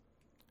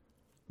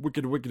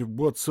Wicked,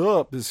 what's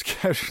up? This is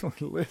Casually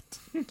Lit.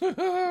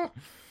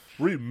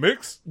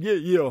 Remix?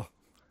 Yeah.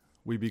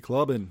 We be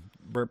clubbing.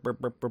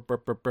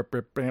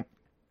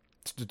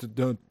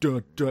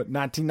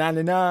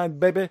 1999,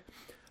 baby.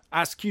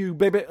 Ice Cube,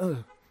 baby.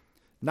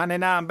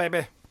 99,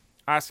 baby.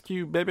 Ice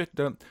Cube, baby.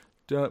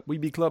 We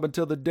be clubbing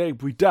till the day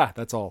we die.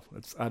 That's all.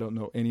 I don't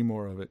know any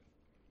more of it.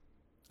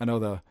 I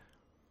know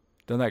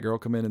doesn't that girl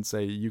come in and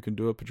say, you can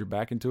do it, put your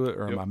back into it?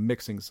 Or am I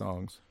mixing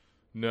songs?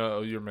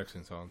 No, you're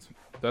mixing songs.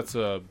 That's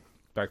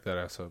back that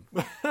ass up.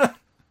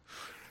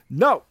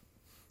 No!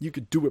 You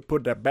could do it,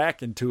 put that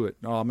back into it.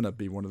 Oh, I'm going to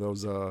be one of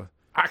those. I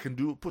can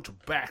do it, put your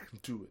back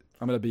into it.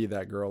 I'm going to be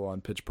that girl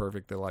on Pitch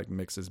Perfect that like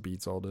mixes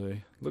beats all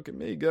day. Look at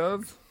me,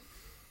 guys.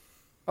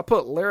 I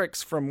put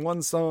lyrics from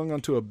one song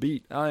onto a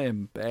beat. I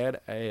am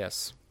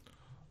badass.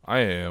 I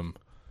am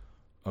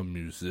a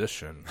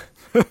musician.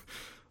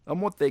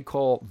 I'm what they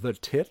call the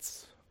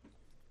tits.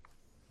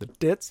 The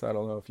tits? I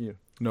don't know if you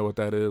know what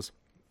that is.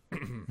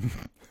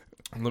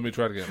 Let me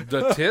try it again.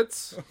 The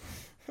tits?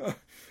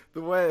 The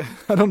way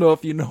I don't know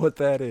if you know what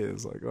that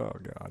is. Like, oh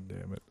god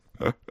damn it.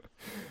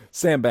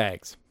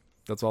 Sandbags.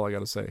 That's all I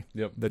gotta say.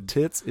 Yep. The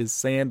tits is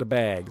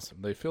sandbags.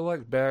 They feel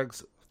like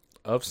bags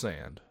of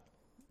sand.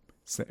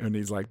 And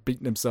he's like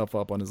beating himself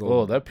up on his Oh,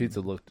 little... that pizza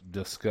looked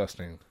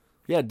disgusting.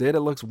 Yeah, it did. It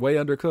looks way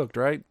undercooked,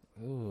 right?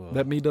 Ooh.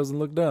 That meat doesn't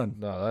look done.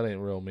 No, that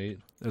ain't real meat.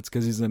 That's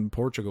because he's in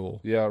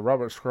Portugal. Yeah,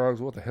 Robert Scroggs,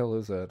 what the hell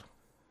is that?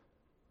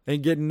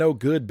 Ain't getting no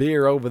good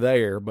beer over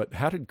there. But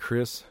how did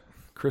Chris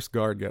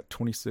Gard got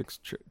 26,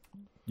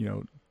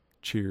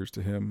 cheers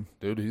to him.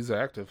 Dude, he's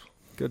active.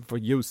 Good for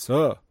you,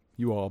 sir.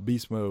 You all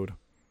beast mode.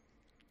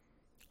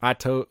 I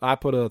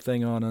put a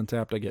thing on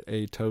Untapped. I get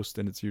a toast,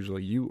 and it's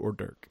usually you or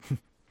Dirk.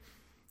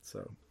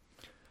 So,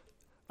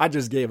 I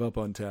just gave up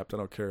Untapped. I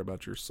don't care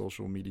about your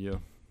social media.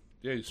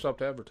 Yeah, you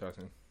stopped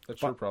advertising.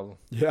 That's your problem.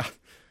 Yeah.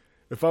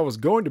 If I was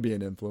going to be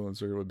an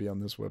influencer, it would be on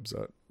this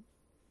website.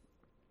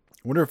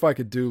 Wonder if I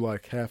could do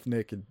like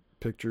half-naked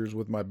pictures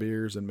with my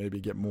beers and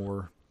maybe get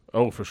more.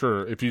 Oh, for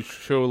sure. If you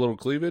show a little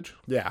cleavage?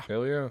 Yeah.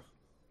 Hell yeah.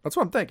 That's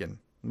what I'm thinking.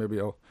 Maybe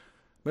I'll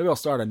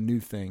start a new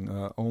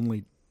thing.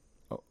 Only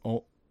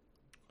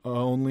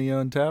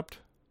Untapped?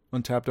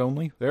 Untapped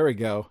only? There we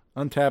go.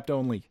 Untapped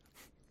only.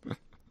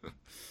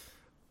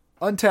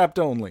 Untapped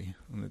only.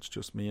 And it's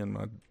just me and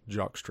my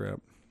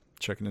jockstrap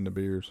checking into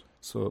beers.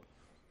 So,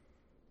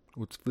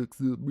 let's fix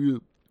it up.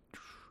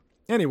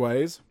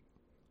 Anyways,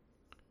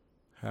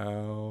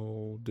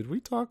 how did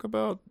we talk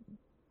about...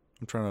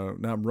 now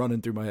I'm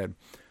running through my head.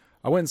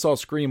 I went and saw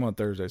Scream on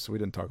Thursday, so we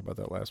didn't talk about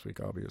that last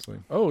week, obviously.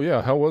 Oh,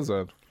 yeah. How was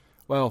that?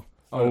 Well...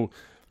 well,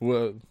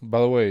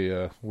 by the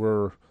way,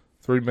 we're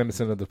 3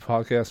 minutes into the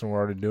podcast and we're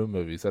already doing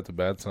movies. That's a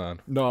bad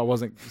sign. No, I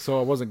wasn't. So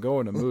I wasn't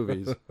going to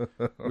movies.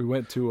 We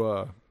went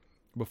to...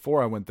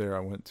 before I went there, I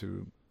went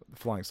to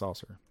Flying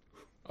Saucer.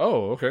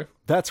 Oh, okay.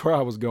 That's where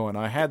I was going.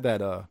 I had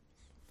that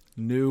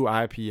new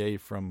IPA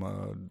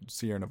from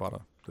Sierra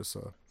Nevada. This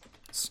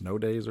Snow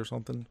Days or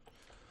something.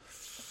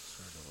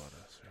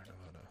 Sierra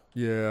Nevada.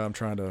 Yeah, I'm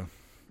trying to...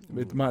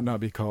 It might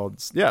not be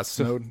called... Yeah,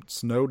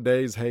 Snow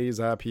Days Haze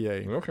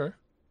IPA. Okay.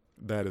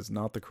 That is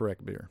not the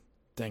correct beer.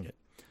 Dang it.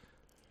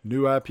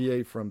 New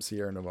IPA from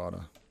Sierra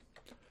Nevada.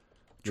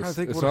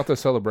 It's not the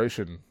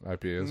Celebration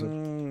IPA, is it?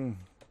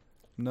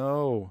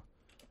 No,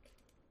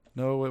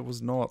 it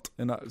was not.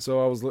 And I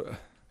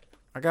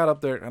got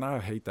up there, and I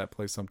hate that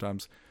place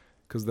sometimes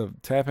because the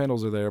tap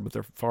handles are there, but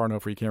they're far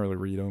enough where you can't really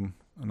read them.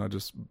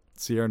 And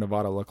Sierra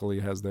Nevada luckily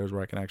has theirs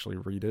where I can actually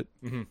read it.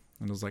 Mm-hmm.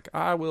 And I was like,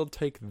 I will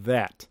take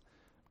that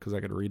because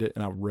I could read it,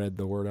 and I read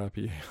the word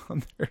IPA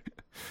on there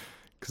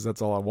because that's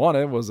all I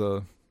wanted was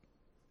I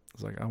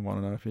was like, I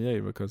want an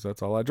IPA because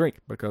that's all I drink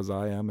because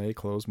I am a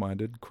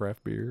closed-minded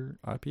craft beer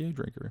IPA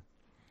drinker.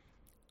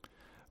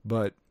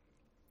 But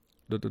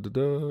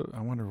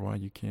I wonder why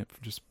you can't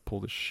just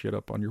pull this shit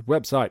up on your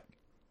website.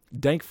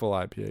 Dankful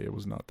IPA, it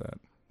was not that.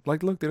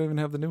 Like, look, they don't even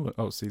have the new one.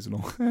 Oh,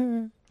 seasonal.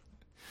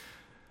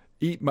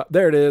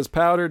 There it is,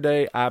 Powder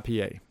Day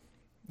IPA.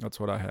 That's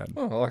what I had.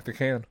 Oh, I like the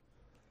can.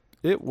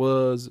 It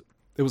was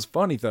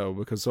funny, though,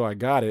 because I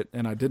got it,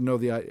 and I didn't know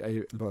the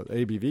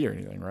ABV or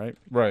anything, right?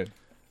 Right.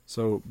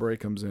 So Bray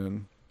comes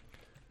in,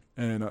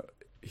 and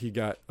he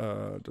got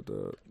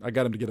I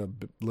got him to get a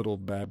little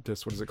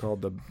Baptist. What is it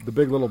called? The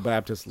big little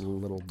Baptist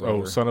little brother.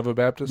 Oh, Son of a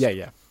Baptist? Yeah.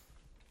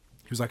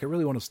 He was like, I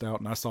really want a stout,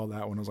 and I saw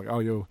that one. I was like, oh,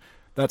 yo,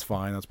 that's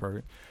fine, that's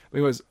perfect.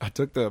 Anyways, I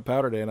took the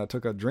Powder Day and I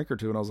took a drink or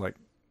two, and I was like,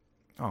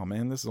 oh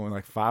man, this is only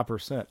like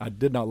 5%. I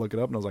did not look it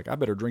up, and I was like, I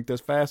better drink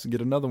this fast and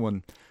get another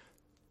one.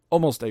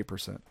 Almost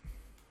 8%.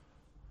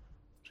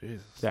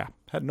 Jesus. Yeah,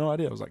 had no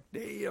idea. I was like,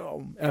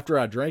 damn. After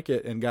I drank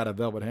it and got a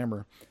Velvet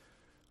Hammer,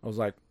 I was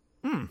like,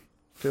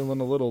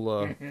 feeling a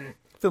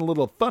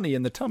little funny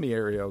in the tummy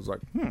area. I was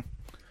like,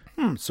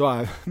 So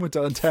I went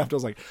to Untapped. I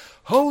was like,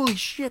 holy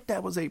shit,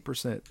 that was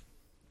 8%.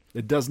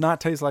 It does not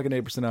taste like an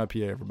 8%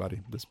 IPA, everybody.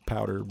 This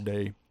Powder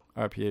Day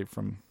IPA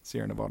from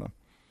Sierra Nevada.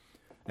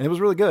 And it was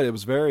really good. It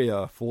was very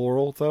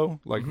floral, though,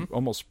 like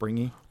almost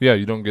springy. Yeah,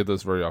 you don't get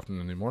those very often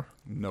anymore.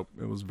 Nope.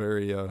 It was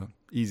very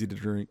easy to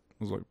drink.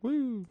 I was like,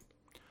 woo.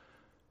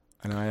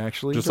 And I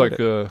actually Just enjoyed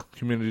like it.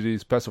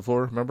 Community's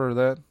Pesiflor. Remember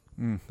that?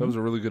 Mhm. That was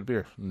a really good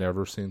beer.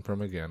 Never seen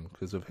from again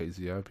because of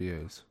hazy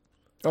IPAs.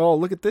 Oh,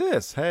 look at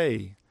this.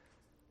 Hey.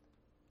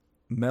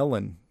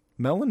 Melon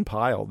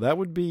pile. That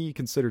would be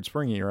considered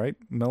springy, right?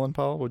 Melon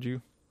pile, would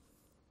you?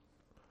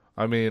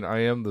 I mean, I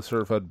am the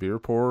certified beer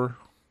pourer,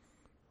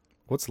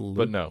 What's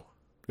but no.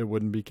 It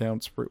wouldn't be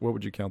what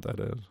would you count that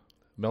as?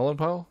 Melon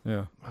pile?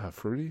 Yeah.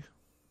 Fruity?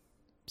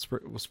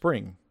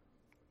 Spring.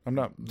 I'm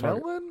not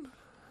Melon?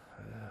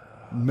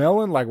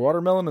 Melon, like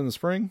watermelon in the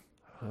spring?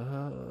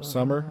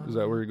 Summer? Is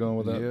that where you're going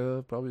with that?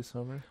 Yeah, probably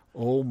summer.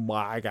 Oh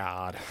my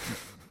God.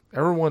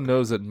 Everyone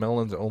knows that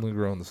melons only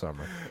grow in the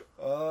summer.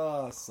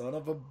 Oh, son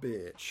of a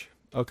bitch.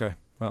 Okay,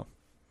 well.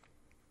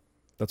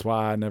 That's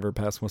why I never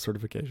passed my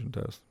certification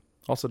test.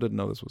 Also didn't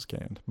know this was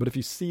canned. But if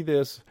you see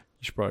this,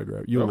 you should probably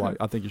grab it. Okay.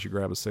 I think you should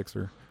grab a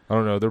sixer. I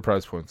don't know. Their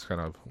price point's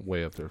kind of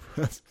way up there.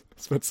 I was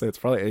about to say it's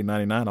probably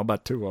 $8.99. I'll buy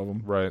 2 of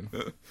them. Right.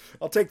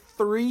 I'll take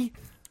three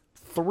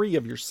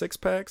of your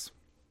 6-packs.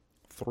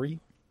 3.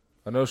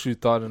 I know she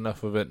thought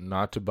enough of it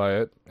not to buy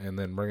it and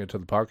then bring it to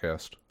the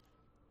podcast.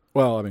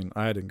 Well, I mean,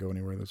 I didn't go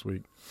anywhere this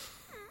week.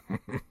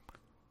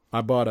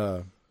 I bought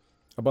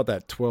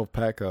that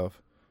 12-pack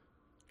of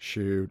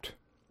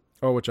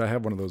which I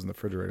have one of those in the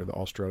refrigerator, the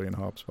Australian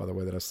hops, by the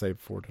way, that I saved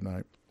for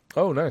tonight.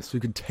 Oh, nice. So you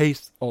can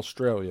taste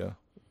Australia.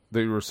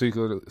 That you were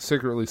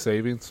secretly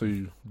saving so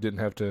you didn't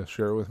have to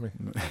share it with me?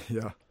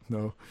 Yeah,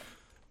 no.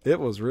 It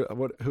was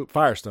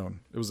Firestone.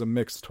 It was a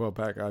mixed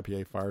 12-pack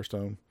IPA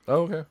Firestone.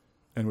 Oh, okay.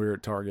 And we were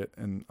at Target,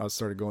 and I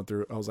started going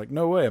through. I was like,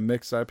 no way, a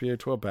mixed IPA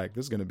 12-pack.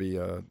 This is going to be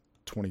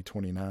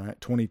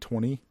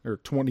 2020 or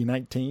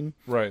 2019.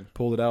 Right.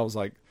 Pulled it out. It was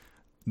like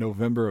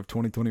November of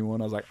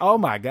 2021. I was like, oh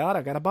my God,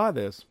 I got to buy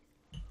this.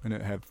 And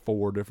it had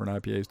 4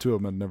 different IPAs. 2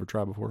 of them I'd never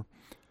tried before.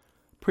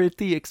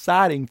 Pretty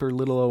exciting for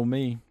little old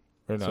me.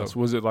 Very nice. So,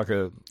 was it like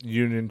a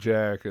Union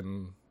Jack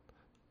and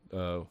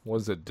what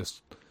is it?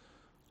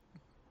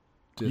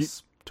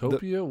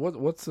 Dystopia?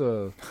 What's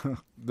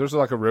there's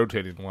like a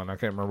rotating one. I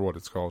can't remember what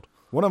it's called.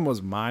 One of them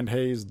was Mind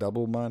Haze,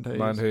 double Mind Haze.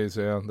 Mind Haze,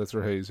 yeah. That's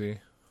her hazy.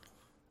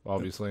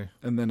 Obviously.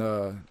 And then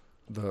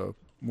the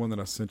one that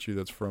I sent you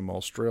that's from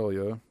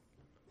Australia.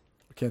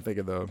 I can't think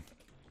of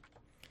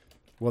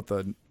what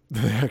the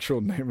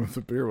actual name of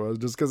the beer was,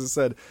 just because it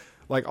said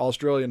like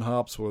Australian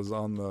hops was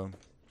on the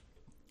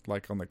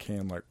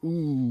can, like,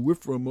 ooh, we're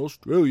from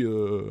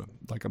Australia.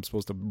 Like I'm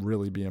supposed to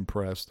really be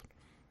impressed.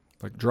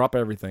 Like drop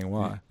everything.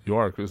 Why? You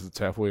are, because it's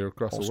halfway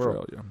across the world.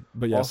 Australia.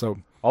 But yeah,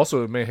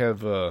 Also, it may have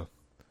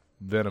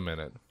venom in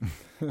it.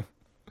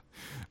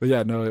 But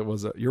yeah, no, it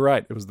was. You're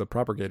right. It was the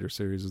Propagator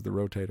series, is the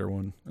Rotator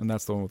one, and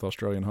that's the one with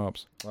Australian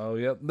hops. Oh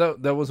yeah,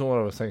 that wasn't what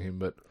I was thinking,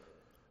 but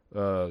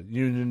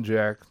Union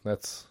Jack.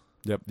 That's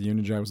Yep, the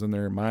Union Jack was in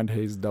there. Mind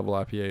Haze double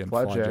IPA and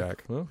Fly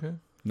Jack. Okay.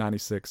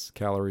 96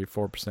 calorie,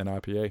 4%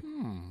 IPA.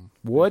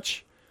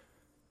 Which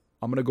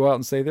I'm gonna go out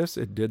and say this: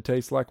 it did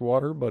taste like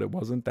water, but it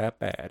wasn't that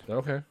bad.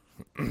 Okay.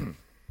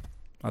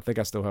 I think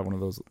I still have one of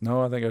those.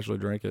 No, I think I actually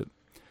drank it.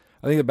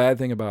 I think the bad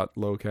thing about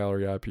low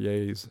calorie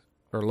IPAs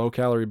or low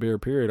calorie beer,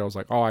 period, I was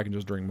like, oh, I can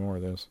just drink more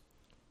of this.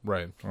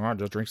 Right. Oh, I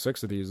just drink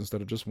 6 of these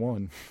instead of just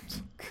 1.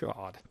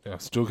 God. Yeah,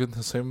 still getting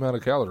the same amount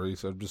of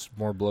calories. I'm just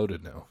more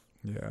bloated now.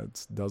 Yeah,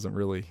 it doesn't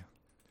really.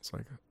 It's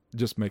like it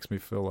just makes me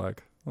feel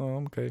like, oh,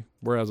 I'm okay.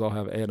 Whereas I'll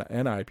have an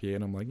IPA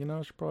and I'm like,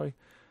 I should probably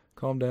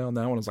calm down.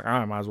 That one is like,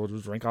 I might as well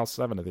just drink all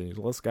 7 of these.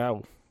 Let's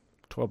go.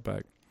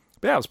 12-pack.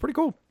 But yeah, it was pretty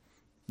cool.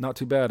 Not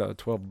too bad.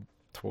 12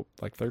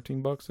 like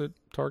 $13 at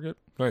Target.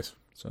 Nice.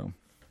 So,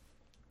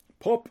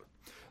 pop.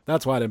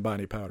 That's why I didn't buy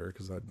any powder,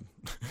 because I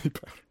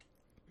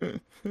powder.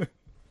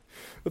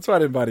 That's why I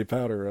didn't buy any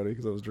powder already,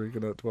 because I was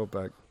drinking that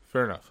 12-pack.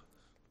 Fair enough.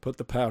 Put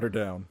the powder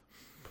down.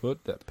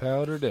 Put that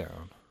powder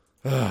down.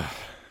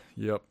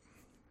 Yep.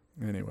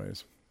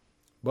 Anyways.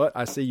 But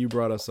I see you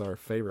brought us our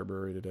favorite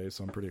brewery today,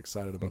 so I'm pretty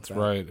excited about that. That's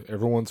right.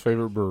 Everyone's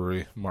favorite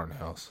brewery, Martin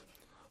House.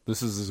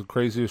 This is the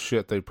craziest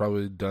shit they've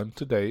probably done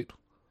to date.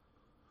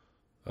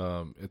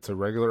 It's a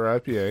regular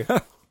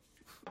IPA.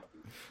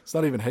 It's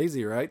not even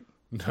hazy, right?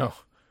 No.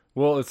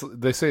 Well,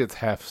 they say it's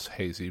half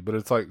hazy, but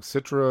it's like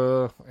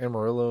Citra,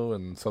 Amarillo,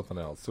 and something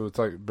else. So it's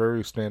like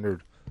very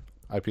standard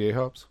IPA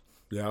hops.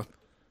 Yeah.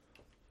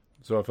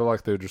 So I feel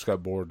like they just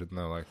got bored and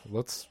they're like,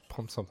 let's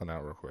pump something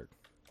out real quick.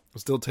 It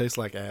still tastes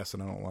like ass,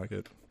 and I don't like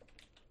it.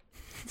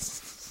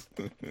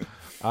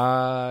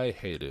 I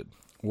hate it.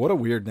 What a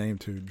weird name,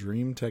 too.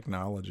 Dream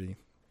Technology.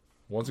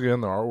 Once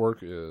again, the artwork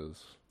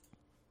is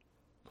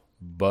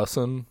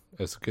bussin',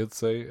 as the kids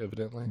say,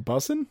 evidently.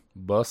 Bussin'?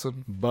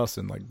 Bussin'.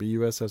 Bussin', like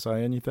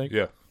B-U-S-S-I-N, you think?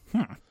 Yeah.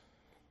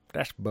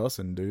 That's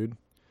bussin', dude.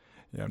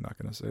 Yeah, I'm not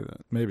going to say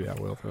that. Maybe I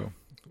will, though.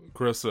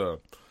 Chris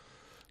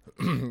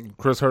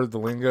heard the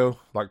lingo,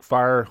 like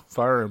fire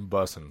and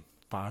bussin'.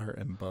 Fire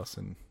and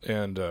bussin'.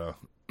 And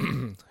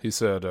he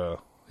said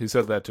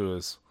that to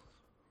his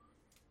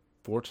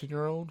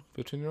 14-year-old,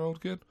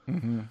 15-year-old kid.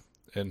 Mm-hmm.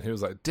 And he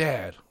was like,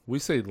 Dad, we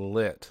say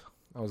lit.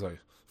 I was like,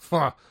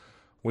 huh.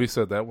 We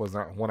said that was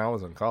not when I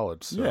was in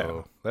college. So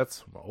Yeah. that's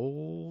some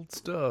old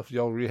stuff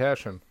y'all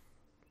rehashing.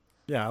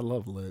 Yeah, I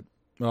love lit.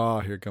 Oh,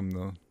 here come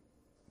the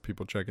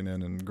people checking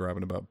in and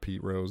grabbing about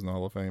Pete Rose in the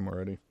Hall of Fame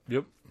already.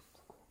 Yep.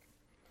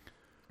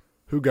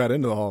 Who got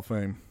into the Hall of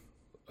Fame?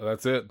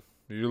 That's it.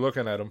 You're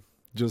looking at him.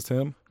 Just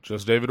him?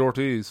 Just David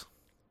Ortiz.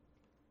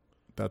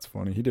 That's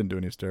funny. He didn't do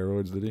any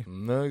steroids, did he?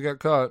 No, he got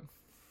caught.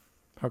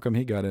 How come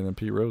he got in and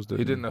Pete Rose didn't?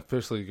 He didn't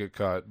officially get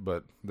caught,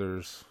 but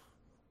there's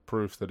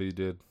proof that he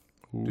did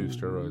do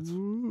steroids.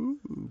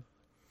 Ooh.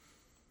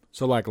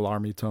 So like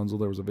Larmy Tunzel,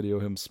 there was a video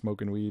of him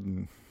smoking weed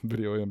and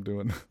video of him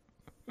doing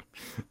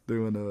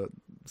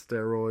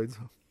steroids.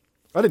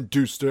 I didn't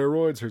do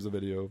steroids. Here's a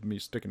video of me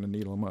sticking a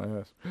needle in my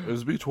ass. It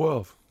was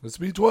B12. It's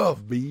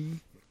B12.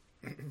 B.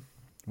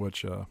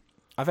 Which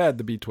I've had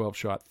the B12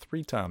 shot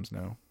 3 times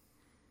now.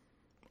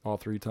 All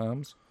 3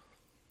 times.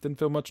 Didn't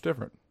feel much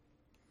different.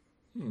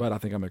 But I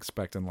think I'm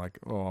expecting I'm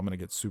going to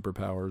get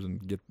superpowers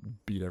and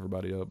beat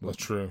everybody up. That's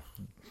true.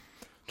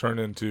 Turn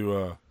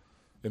into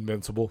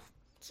invincible.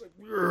 It's like,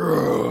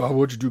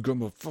 what'd you do?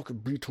 Come a fucking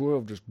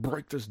B12, just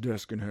break this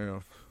desk in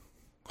half.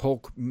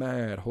 Hulk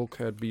mad. Hulk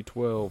had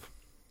B12.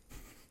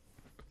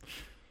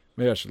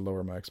 Maybe I should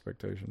lower my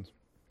expectations.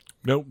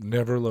 Nope,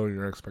 never lower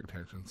your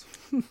expectations.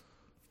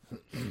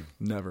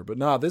 Never. But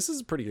nah, this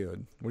is pretty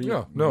good. What do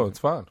you? No, it's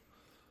fine.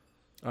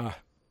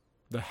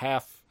 The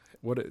half.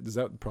 What is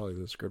that? Probably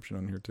the description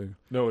on here too.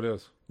 No, it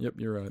is. Yep,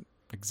 you're right.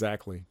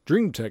 Exactly.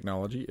 Dream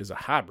Technology is a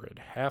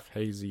hybrid, half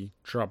hazy,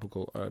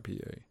 tropical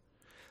IPA.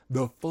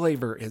 The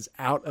flavor is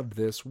out of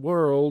this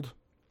world.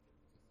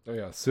 Oh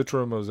yeah,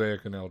 Citra,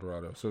 Mosaic, and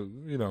Eldorado. So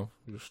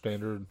your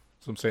standard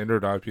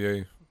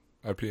IPA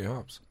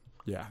hops.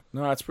 Yeah,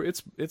 no,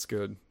 it's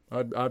good.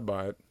 I'd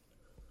buy it.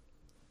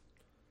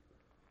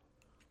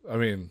 I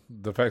mean,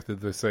 the fact that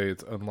they say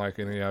it's unlike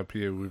any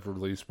IPA we've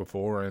released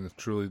before and it's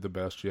truly the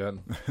best yet,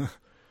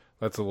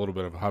 that's a little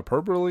bit of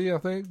hyperbole, I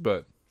think,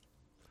 but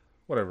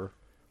whatever.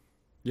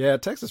 Yeah,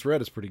 Texas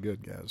Red is pretty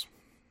good, guys.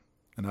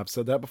 And I've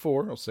said that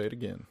before. I'll say it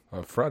again.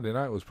 Friday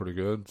night was pretty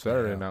good.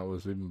 Saturday night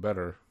was even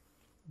better.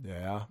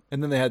 Yeah.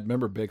 And then they had,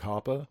 remember Big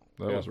Hoppa?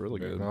 That was really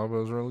good. Big Hoppa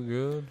was really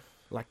good.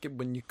 Like it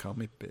when you call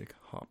me Big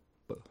Hoppa.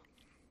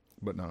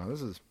 But no,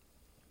 this is...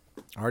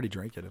 I already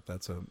drank it, if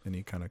that's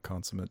any kind of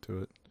consummate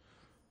to it.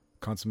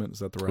 Consummate, is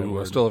that the right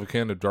word? I still have a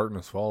can of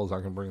Darkness Falls.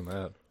 I can bring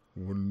that.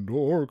 When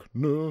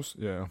darkness...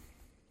 Yeah.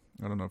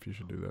 I don't know if you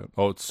should do that.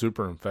 Oh, it's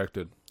super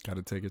infected. Got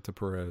to take it to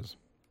Perez.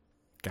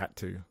 Got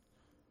to.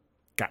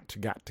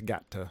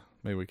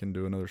 Maybe we can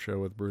do another show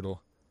with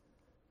Brutal.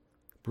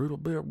 Brutal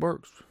Beer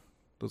Works.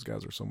 Those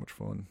guys are so much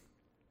fun.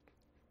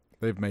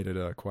 They've made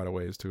it quite a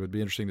ways, too. It'd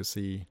be interesting to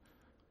see...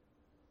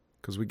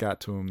 Because we got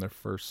to them their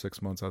first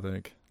 6 months, I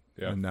think.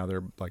 Yeah. And now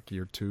they're like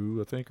year 2,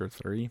 I think, or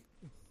 3.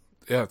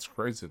 Yeah, it's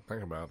crazy to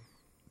think about.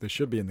 They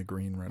should be in the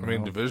green right now. I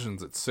mean,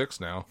 Division's at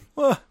 6 now.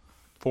 4 Ah!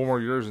 more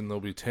years and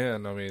they'll be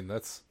 10. I mean,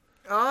 that's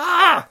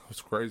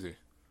crazy.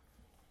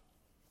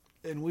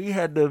 And we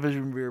had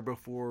Division beer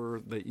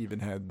before they even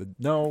had the...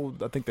 No,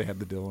 I think they had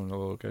the Dillon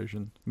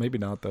location. Maybe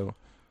not, though.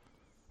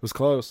 It was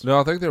close.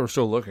 No, I think they were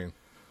still looking.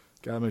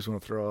 God, makes me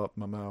want to throw up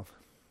my mouth.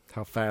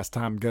 How fast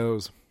time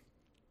goes.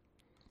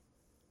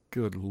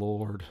 Good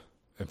Lord.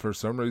 And for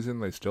some reason,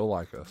 they still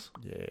like us.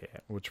 Yeah.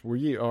 Which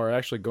we are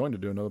actually going to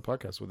do another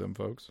podcast with them,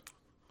 folks.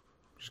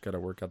 Just got to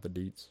work out the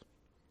deets.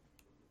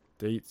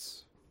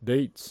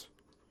 Dates.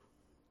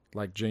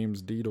 Like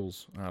James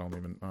Deedles. I don't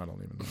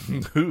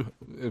even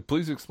know.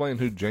 Please explain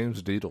who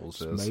James Deedles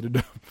Just is. made it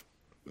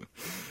up.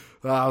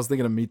 I was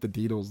thinking of Meet the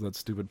Deedles, that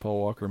stupid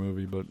Paul Walker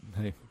movie, but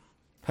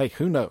hey,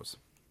 who knows?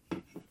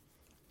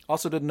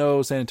 Also didn't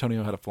know San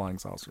Antonio had a flying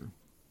saucer.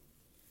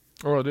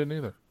 Oh, I didn't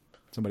either.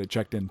 Somebody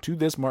checked in to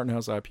this Martin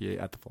House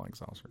IPA at the Flying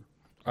Saucer.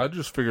 I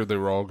just figured they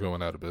were all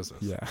going out of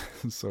business. Yeah,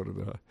 so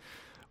did I.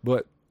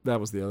 But that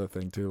was the other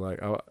thing, too. Like,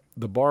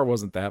 the bar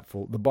wasn't that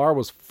full. The bar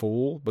was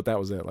full, but that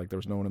was it. Like, there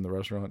was no one in the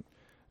restaurant.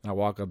 And I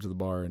walk up to the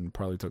bar, and it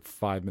probably took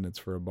 5 minutes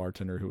for a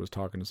bartender who was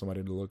talking to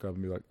somebody to look up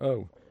and be like,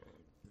 "Oh,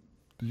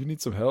 do you need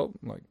some help?"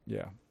 I'm like,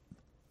 "Yeah."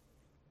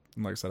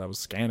 And like I said, I was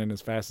scanning as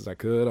fast as I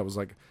could. I was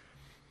like,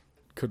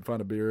 couldn't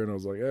find a beer, and I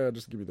was like, "Yeah,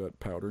 just give me that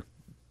powder."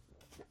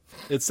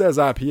 It says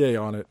IPA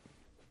on it.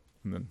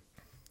 And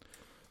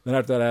then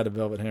after that, I had a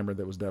Velvet Hammer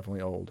that was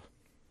definitely old.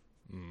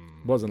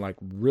 Wasn't like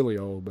really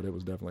old, but it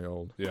was definitely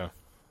old. Yeah.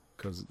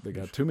 Because they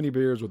got too many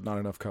beers with not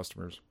enough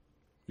customers.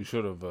 You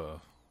should have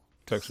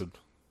texted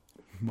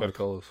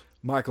Petacolas.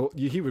 Michael,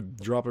 he would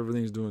drop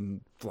everything he's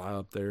doing, fly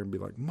up there and be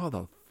like,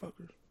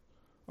 "Motherfuckers,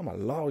 I'm a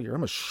lawyer.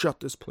 I'm going to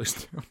shut this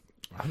place down.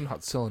 I'm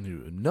not selling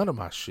you none of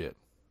my shit."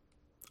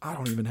 I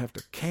don't even have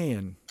to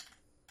can."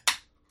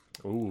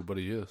 Oh, but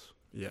he is.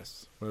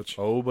 Yes.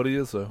 Oh, but he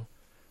is, though.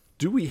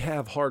 Do we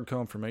have hard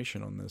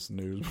confirmation on this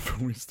news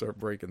before we start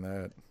breaking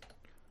that?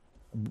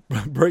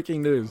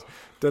 Breaking news.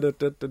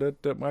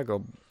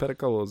 Michael,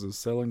 Petacolas is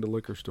selling to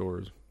liquor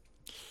stores.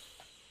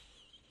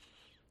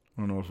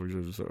 I don't know if we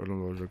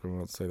should come out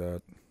and say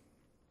that.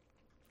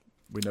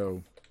 We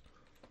know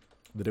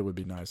that it would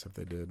be nice if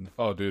they did.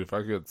 Oh, dude, if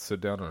I could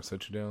sit down or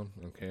sit you down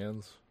in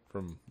cans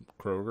from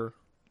Kroger.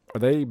 Are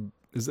they...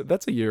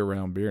 That's a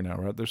year-round beer now,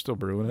 right? They're still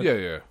brewing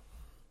it?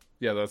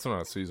 Yeah, that's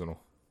not seasonal.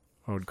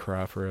 I would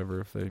cry forever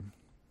if they.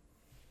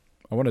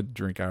 I want to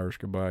drink Irish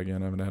Goodbye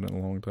again. I haven't had it in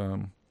a long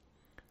time.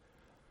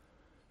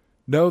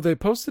 No, they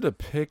posted a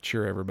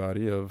picture,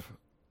 everybody, of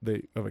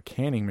a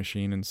canning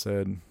machine and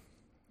said,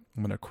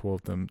 I'm going to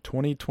quote them,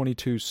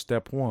 2022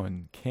 Step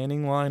 1,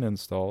 canning line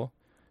install.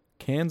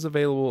 Cans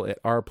available at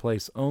our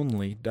place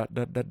only, ...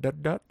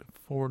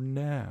 for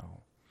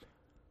now.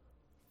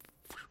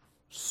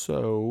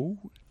 So,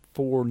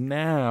 for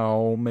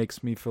now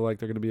makes me feel like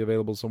they're going to be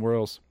available somewhere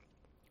else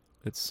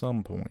at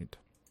some point.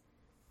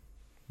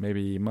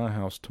 Maybe my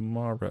house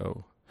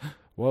tomorrow.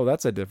 Whoa,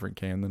 that's a different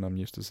can than I'm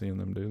used to seeing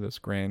them do. This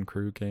Grand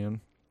Cru can.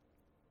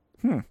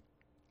 Ugh,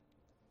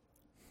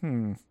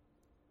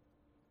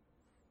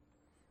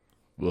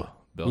 Look,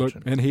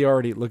 Belgian. and he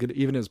already, look at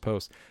even his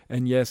post.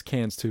 And yes,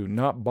 cans too.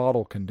 Not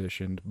bottle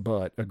conditioned,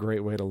 but a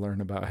great way to learn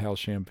about how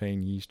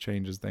champagne yeast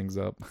changes things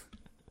up.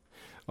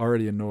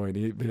 Already annoyed.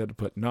 He had to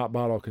put not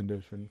bottle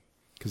conditioned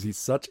because he's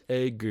such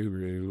a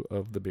guru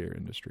of the beer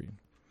industry.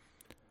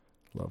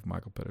 Love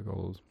Michael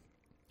Petticolas.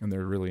 And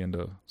they're really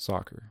into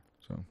soccer.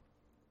 So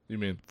You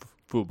mean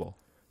football?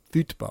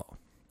 Football.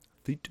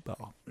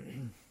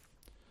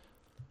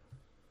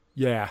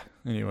 Yeah.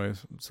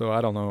 Anyways, so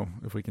I don't know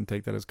if we can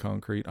take that as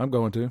concrete. I'm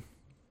going to.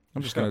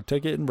 I'm just going to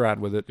take it and ride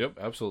with it. Yep,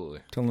 absolutely.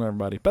 Telling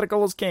everybody,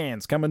 Petticolas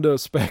cans coming to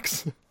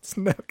Specs. It's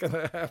not going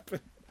to happen.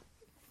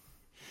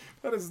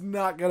 That is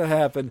not going to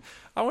happen.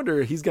 I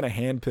wonder if he's going to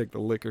handpick the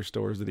liquor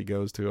stores that he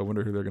goes to. I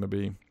wonder who they're going to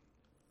be.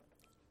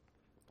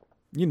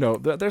 You know,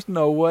 there's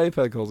no way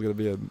Petticolas is going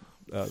to be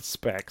a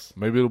Specs.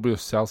 Maybe it'll be a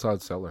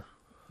Southside Cellar.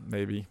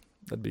 Maybe.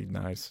 That'd be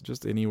nice.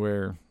 Just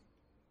anywhere.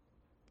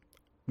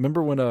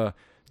 Remember when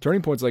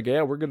Turning Point's like,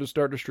 yeah, we're going to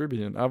start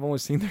distributing. I've only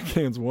seen their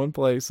cans one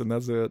place, and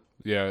that's it.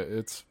 Yeah,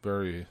 it's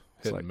very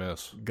hit like, and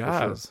miss.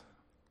 Guys.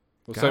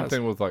 Well, same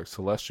thing with like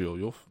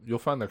Celestial. You'll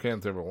find their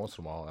cans every once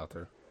in a while out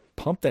there.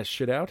 Pump that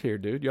shit out here,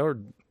 dude. Y'all are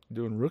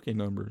doing rookie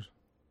numbers.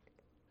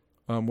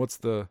 What's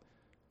the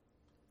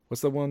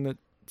one that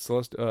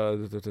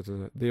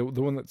the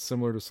one that's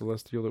similar to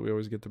Celestial that we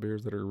always get the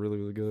beers that are really,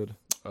 really good?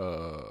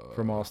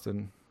 From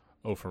Austin.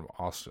 Oh, from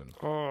Austin.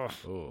 Oh,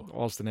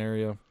 Austin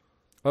area.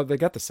 Oh, they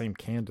got the same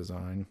can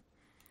design.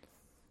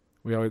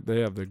 They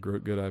have the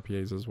good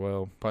IPAs as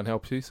well. Pineapple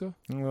Pizza?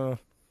 No.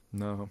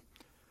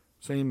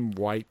 Same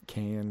white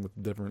can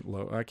with different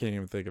I can't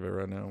even think of it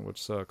right now,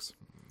 which sucks.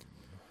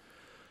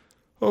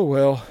 Oh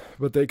well,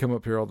 but they come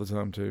up here all the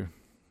time too,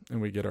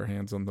 and we get our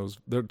hands on those.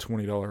 They're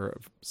 $20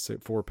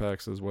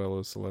 4-packs as well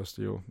as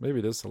Celestial. Maybe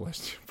it is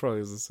Celestial.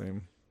 Probably is the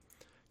same.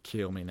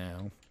 Kill me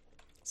now.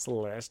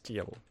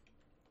 Celestial's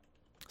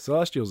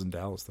in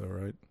Dallas though,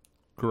 right?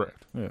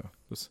 Correct. Yeah.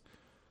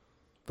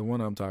 The one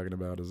I'm talking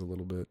about is a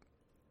little bit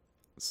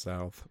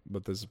south,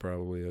 but this is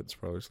probably it. It's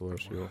probably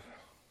Celestial.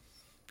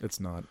 It's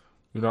not.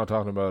 You're not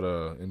talking about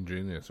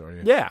Ingenious, are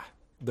you? Yeah.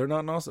 They're not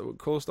in Austin,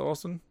 close to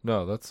Austin?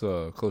 No, that's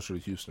closer to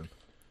Houston.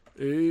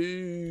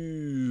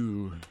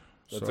 Ooh.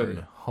 That's Sorry.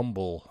 in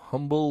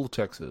Humble,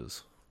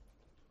 Texas.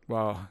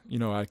 Wow.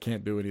 I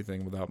can't do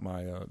anything without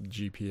my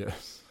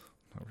GPS.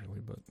 Not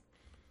really, but...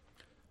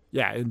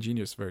 Yeah,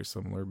 Ingenious very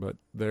similar, but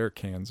their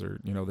cans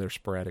are, they're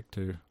sporadic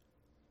too.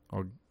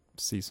 I'll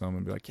see some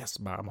and be like, yes,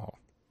 buy them all.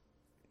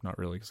 Not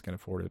really because I can't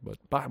afford it, but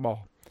buy them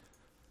all.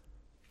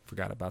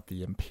 Forgot about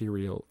the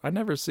Imperial. I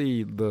never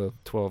see the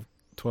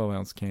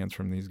 12-ounce cans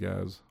from these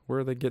guys. Where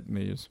are they getting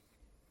these?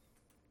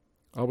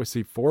 I always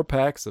see 4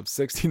 packs of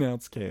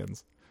 16-ounce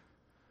cans.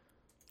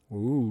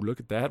 Ooh, look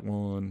at that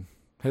one.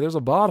 Hey, there's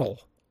a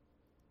bottle.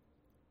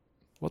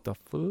 What the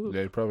fuck?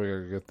 Yeah, you probably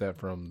got to get that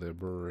from the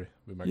brewery.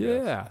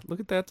 Yeah, look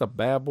at that. It's a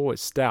bad boy.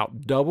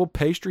 Stout. Double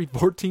pastry,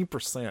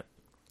 14%.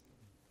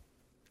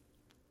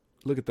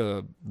 Look at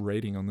the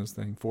rating on this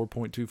thing,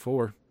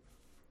 4.24.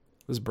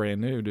 This is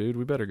brand new, dude.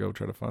 We better go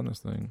try to find this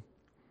thing.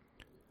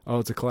 Oh,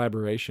 it's a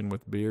collaboration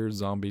with Beer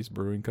Zombies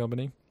Brewing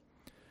Company.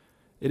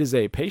 It is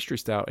a pastry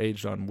stout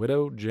aged on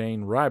Widow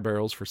Jane rye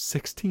barrels for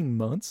 16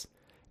 months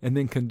and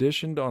then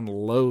conditioned on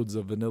loads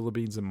of vanilla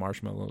beans and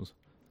marshmallows.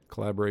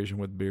 Collaboration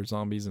with Beer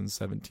Zombies and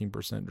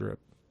 17% drip.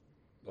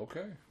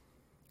 Okay.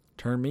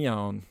 Turn me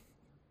on.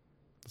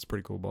 That's a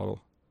pretty cool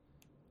bottle.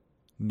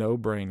 No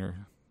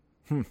brainer.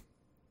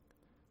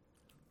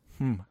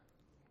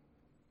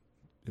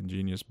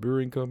 Ingenious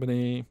Brewing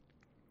Company.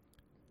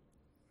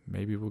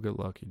 Maybe we'll get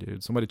lucky,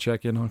 dude. Somebody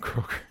check in on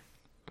Kroger.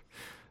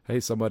 Hey,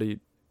 somebody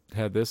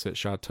had this at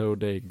Chateau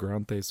de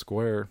Grante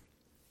Square.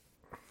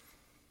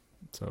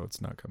 So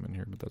it's not coming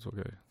here, but that's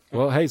okay.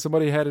 Well, hey,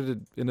 somebody had it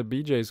in a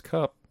BJ's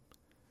cup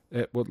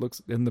at what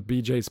looks in the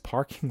BJ's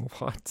parking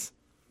lot.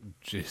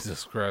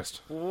 Jesus Christ.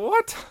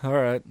 What? All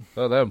right.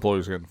 Oh, that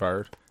employee's getting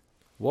fired.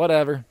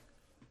 Whatever.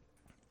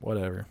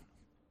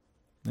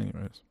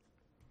 Anyways.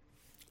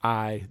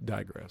 I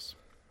digress.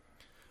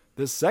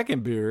 This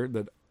second beer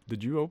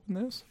did you open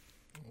this?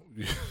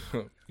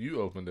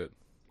 You opened it.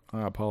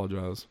 I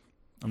apologize.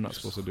 I'm not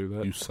supposed to do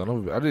that. You son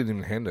of a... I didn't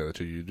even hand it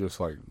to you. You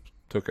just,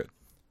 took it.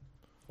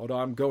 Hold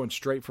on, I'm going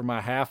straight for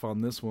my half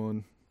on this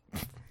one.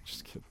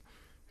 Just kidding.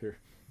 Here.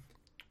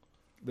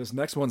 This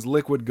next one's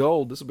Liquid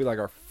Gold. This will be like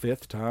our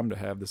 5th time to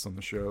have this on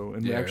the show.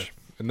 And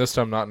And this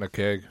time not in a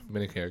keg,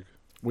 mini keg.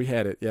 we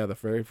had it. Yeah, the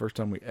very first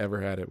time we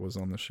ever had it was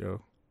on the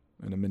show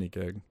in a mini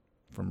keg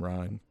from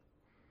Ryan,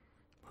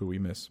 who we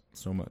miss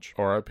so much.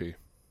 R.I.P.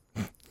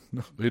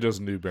 He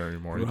doesn't do beer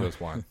anymore. He does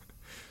wine.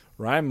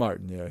 Ryan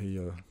Martin, yeah,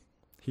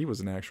 he was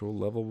an actual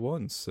level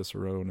 1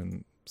 Cicerone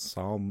and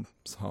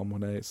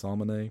Salmone.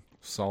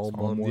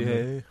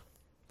 Salmon.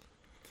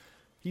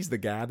 He's the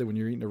guy that when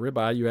you're eating a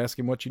ribeye, you ask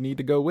him what you need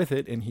to go with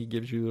it, and he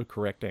gives you the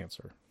correct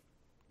answer.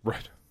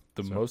 Right.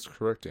 The most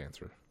correct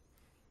answer.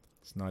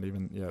 It's not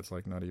even, it's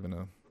like not even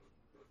a,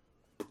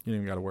 you don't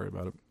even got to worry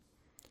about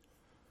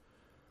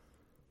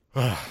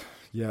it.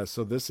 Yeah,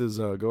 so this is,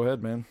 go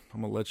ahead, man.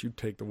 I'm going to let you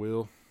take the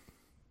wheel.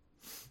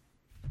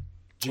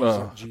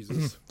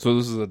 Jesus. So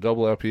this is a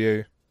double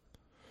IPA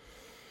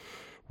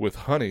with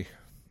honey.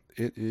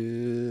 It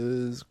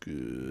is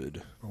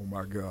good. Oh,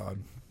 my God.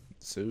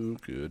 So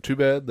good. Too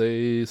bad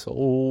they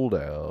sold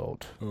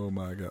out. Oh,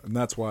 my God. And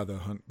that's why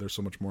there's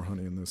so much more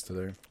honey in this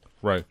today.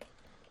 Right.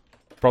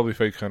 Probably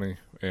fake honey,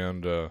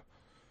 and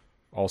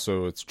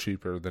also it's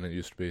cheaper than it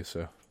used to be.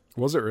 So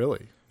Was it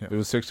really? Yeah. it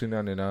was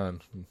 $16.99.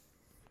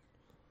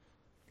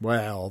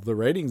 Well, the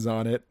ratings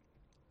on it,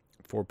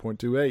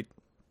 4.28.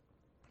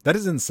 That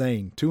is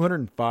insane.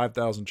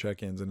 205,000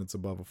 check-ins, and it's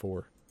above a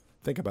 4.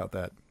 Think about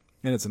that.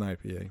 And it's an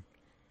IPA.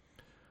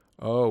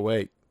 Oh,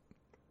 wait.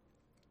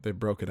 They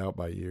broke it out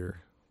by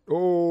year.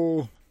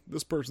 Oh,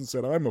 this person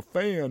said, I'm a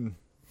fan.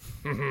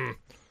 And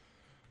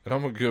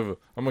I'm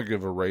gonna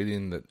give a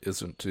rating that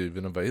isn't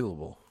even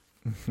available.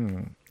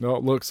 No,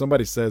 look,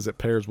 somebody says it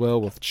pairs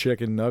well with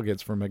chicken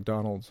nuggets from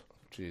McDonald's.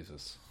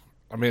 Jesus.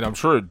 I mean, I'm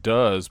sure it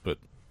does, but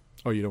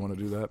Oh, you don't want to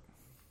do that?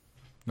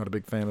 Not a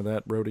big fan of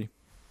that, Brody?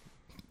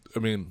 I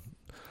mean,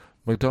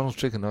 McDonald's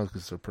chicken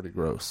nuggets are pretty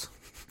gross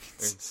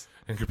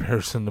in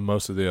comparison to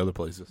most of the other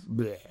places.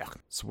 Blech.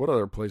 So what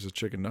other places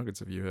chicken nuggets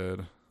have you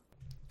had?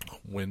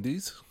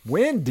 Wendy's?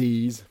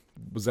 Wendy's.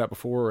 Was that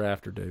before or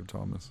after Dave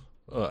Thomas?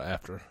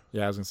 After.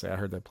 Yeah, I was going to say, I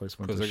heard that place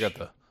went Because to they got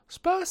the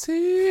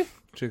spicy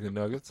chicken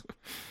nuggets.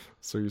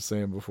 So you're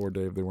saying before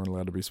Dave they weren't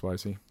allowed to be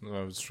spicy?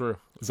 No, it's true.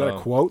 Is that a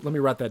quote? Let me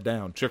write that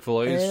down.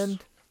 Chick-fil-A's.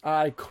 And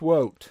I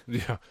quote.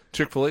 Yeah.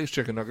 Chick-fil-A's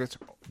chicken nuggets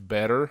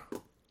better.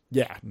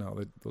 Yeah,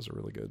 no, those are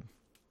really good.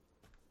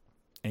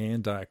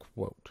 And I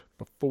quote.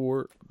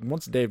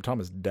 Once Dave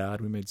Thomas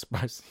died, we made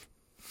spicy.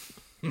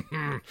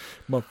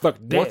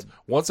 Motherfucker dead.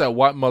 Once that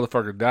white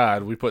motherfucker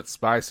died, we put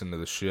spice into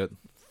the shit.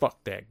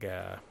 Fuck that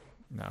guy.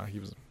 No, he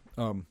was.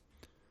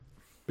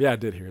 Yeah, I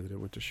did hear that it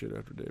went to shit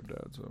after Dave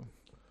died. So,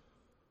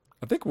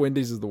 I think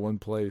Wendy's is the one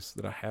place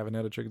that I haven't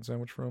had a chicken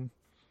sandwich from.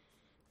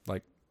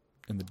 Like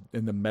in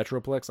the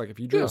Metroplex. Like if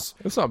you drew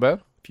It's not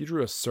bad. if you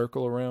drew a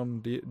circle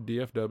around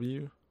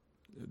DFW,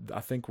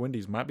 I think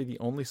Wendy's might be the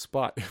only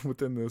spot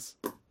within this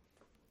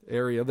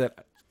area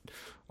that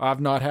I've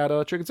not had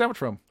a chicken sandwich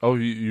from. Oh,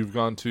 you've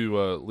gone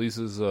to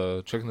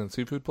Lisa's chicken and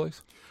seafood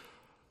place?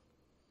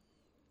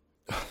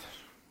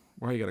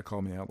 Why you got to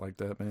call me out like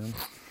that, man?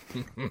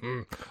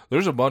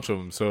 There's a bunch of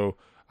them, so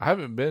I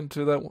haven't been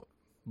to that one,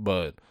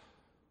 but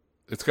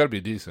it's got to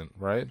be decent,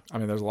 right? I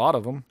mean, there's a lot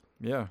of them.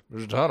 Yeah.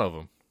 There's a ton of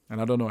them.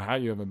 And I don't know how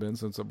you haven't been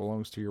since it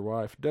belongs to your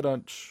wife.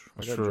 Didn't.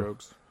 I got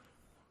jokes.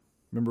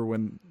 Remember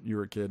when you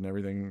were a kid and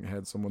everything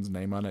had someone's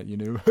name on it? You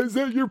knew, is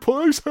that your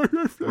place?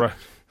 Right.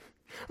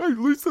 Hey,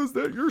 Lisa, is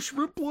that your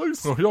shrimp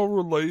place? Oh, y'all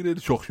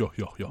related? Yo.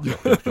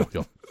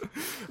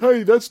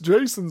 Hey, that's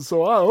Jason,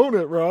 so I own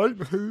it, right?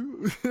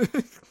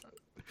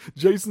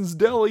 Jason's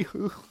Deli.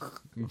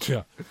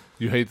 Yeah.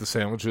 You hate the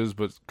sandwiches,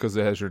 but because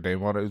it has your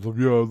name on it, it's like,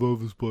 yeah, I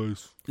love this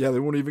place. Yeah, they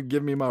won't even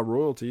give me my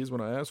royalties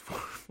when I ask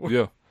for it.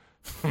 Yeah.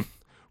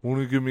 Won't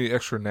even give me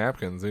extra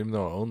napkins, even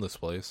though I own this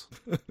place.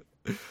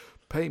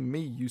 Pay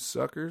me, you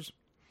suckers.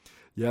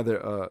 Yeah,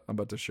 I'm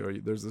about to show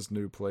you. There's this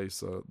new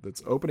place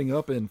that's opening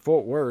up in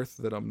Fort Worth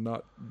that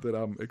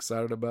I'm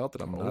excited about,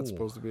 that I'm not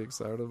supposed to be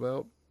excited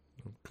about.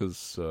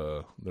 Because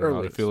they're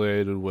not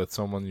affiliated with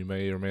someone you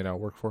may or may not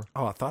work for?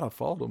 Oh, I thought I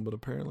followed them, but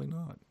apparently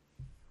not.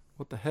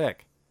 What the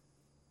heck?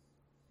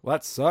 Well,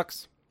 that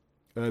sucks.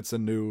 It's a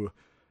new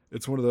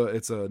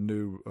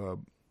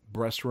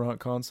restaurant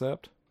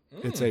concept.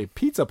 It's a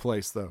pizza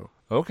place, though.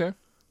 Okay.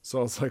 So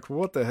I was like,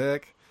 what the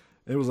heck?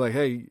 It was like,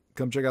 hey,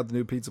 come check out the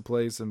new pizza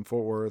place in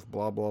Fort Worth,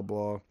 blah, blah,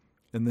 blah.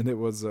 And then it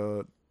was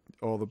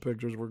all the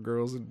pictures were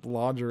girls in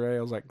lingerie.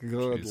 I was like,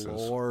 good Jesus.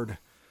 Lord.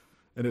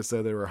 And it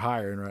said they were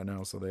hiring right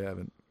now, so they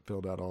haven't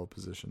filled out all the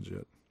positions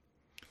yet.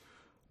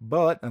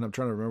 And I'm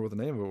trying to remember what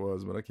the name of it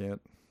was, but I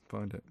can't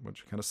find it,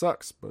 which kind of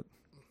sucks. But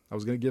I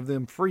was going to give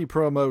them free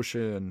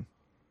promotion.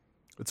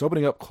 It's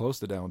opening up close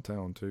to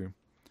downtown, too.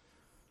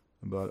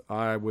 But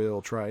I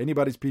will try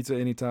anybody's pizza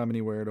anytime,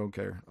 anywhere. Don't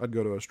care. I'd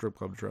go to a strip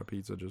club to try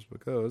pizza just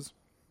because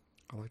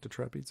I like to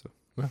try pizza.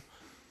 Yeah,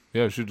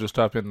 you should just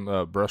type in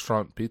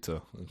restaurant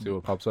pizza and see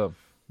what pops up.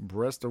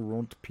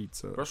 Restaurant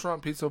pizza.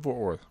 Restaurant pizza Fort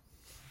Worth.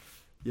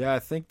 Yeah, I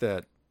think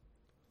that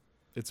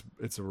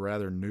it's a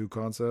rather new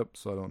concept,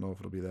 so I don't know if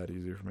it'll be that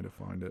easy for me to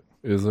find it.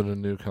 Is it a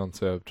new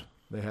concept?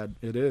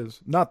 It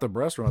is not the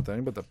restaurant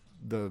thing, but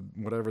the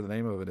whatever the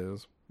name of it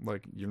is.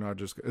 Like you're not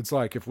just. It's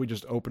like if we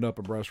just opened up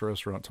a breast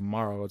restaurant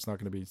tomorrow, it's not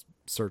going to be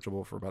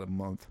searchable for about a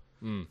month.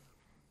 Mm.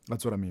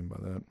 That's what I mean by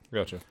that.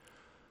 Gotcha.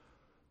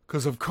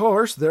 Because of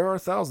course there are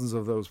thousands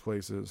of those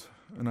places,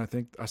 and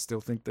I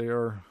still think they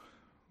are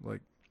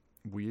like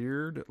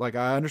weird. Like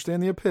I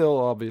understand the appeal,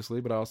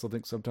 obviously, but I also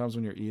think sometimes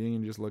when you're eating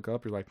and you just look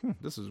up, you're like,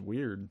 this is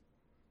weird.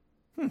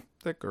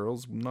 That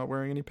girl's not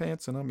wearing any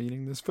pants, and I'm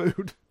eating this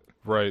food.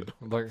 Right.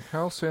 Like,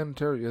 how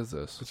sanitary is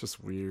this? It's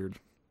just weird.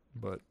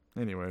 But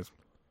anyways,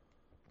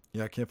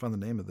 yeah, I can't find the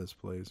name of this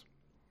place.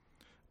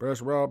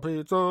 Breast raw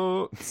pizza.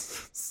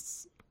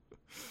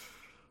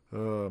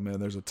 Oh man,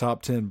 there's a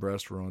top 10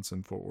 restaurants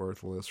in Fort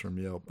Worth list from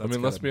Yelp.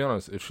 Let's be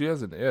honest. If she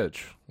has an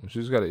itch,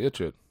 she's got to itch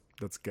it.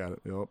 That's got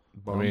it. Yep.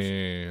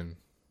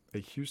 A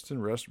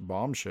Houston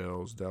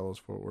Bombshells, Dallas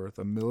Fort Worth,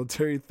 a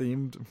military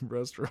themed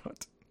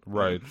restaurant.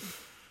 Right.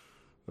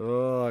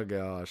 Oh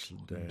gosh,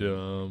 damn.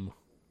 Dumb.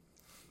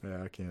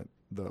 Yeah, I can't.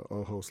 The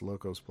Ojos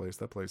Locos place.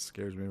 That place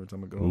scares me every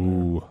time I go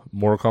Ooh,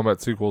 Mortal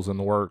Kombat sequels in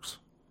the works.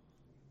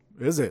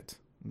 there. Is it?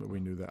 But we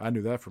knew that. I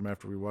knew that from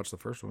after we watched the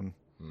first one.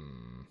 It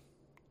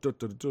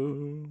wasn't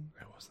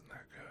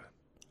that good.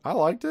 I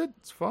liked it.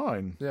 It's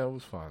fine. Yeah, it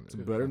was fun. It's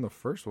better than the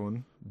first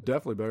one.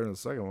 Definitely better than the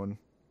second one.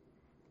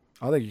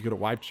 I think you could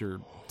have wiped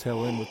your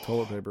tail end with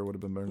toilet paper. Would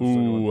have been better than the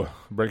second one.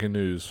 Breaking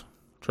news.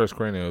 Tres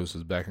Craneos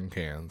is back in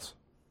cans.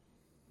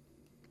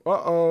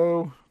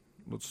 Uh-oh.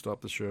 Let's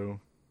stop the show.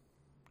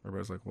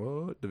 Everybody's like,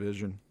 what?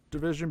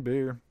 Division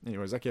beer.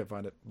 Anyways, I can't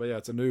find it. But yeah,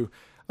 it's a new...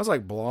 I was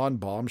like blonde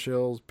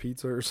bombshells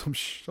pizza or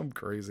some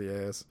crazy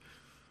ass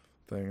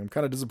thing. I'm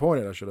kind of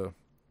disappointed. I should have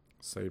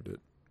saved it,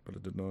 but I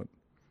did not.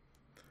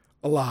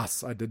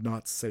 Alas, I did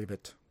not save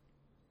it.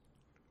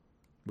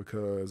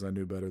 Because I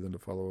knew better than to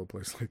follow a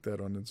place like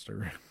that on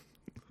Instagram.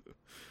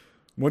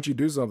 Once you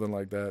do something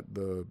like that,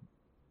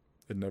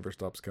 it never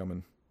stops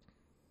coming.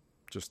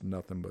 Just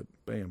nothing but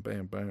bam,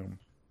 bam, bam.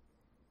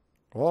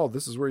 Oh,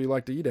 this is where you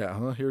like to eat at,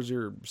 huh? Here's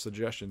your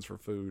suggestions for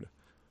food.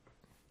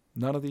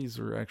 None of these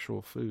are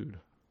actual food.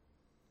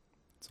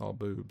 It's all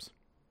boobs.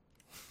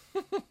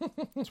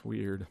 It's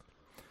weird.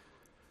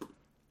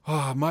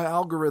 Ah, my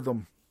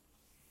algorithm.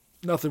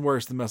 Nothing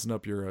worse than messing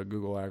up your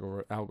Google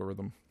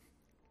algorithm.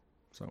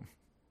 So,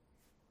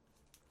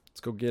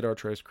 let's go get our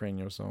Tres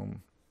Craneos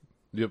home.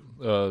 Yep.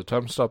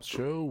 Time to stop the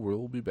show.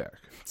 We'll be back.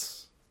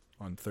 It's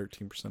on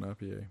 13%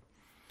 IPA.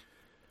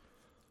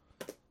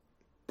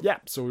 Yeah,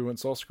 so we went and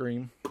saw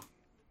Scream.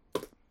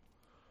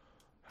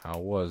 How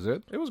was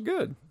it? It was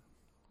good.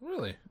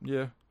 Really?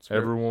 Yeah.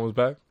 Everyone was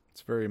back? It's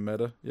very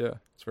meta. Yeah.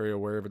 It's very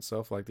aware of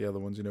itself like the other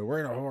ones. You know, we're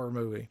in a horror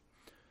movie.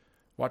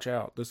 Watch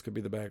out. This could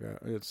be the bad guy.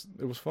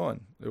 It was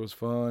fun. It was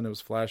fun. It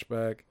was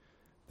flashback.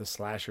 The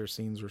slasher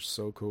scenes were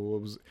so cool.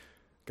 It was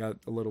got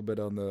a little bit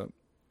on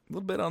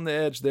the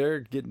edge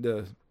there, getting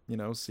to,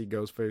 see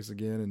Ghostface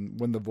again. And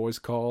when the voice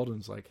called and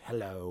it's like,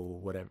 hello,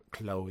 whatever,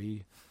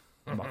 Chloe.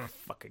 I'm gonna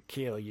fucking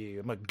kill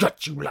you. I'm gonna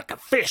gut you like a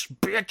fish,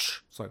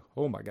 bitch. It's like,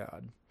 oh my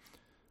God.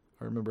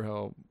 I remember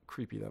how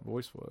creepy that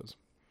voice was.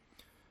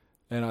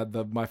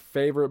 And my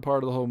favorite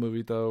part of the whole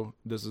movie, though,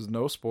 this is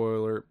no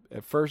spoiler.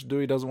 At first,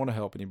 Dewey doesn't want to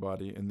help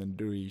anybody, and then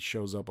Dewey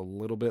shows up a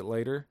little bit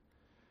later,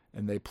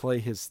 and they play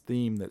his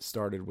theme that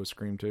started with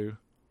Scream 2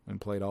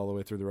 and played all the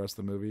way through the rest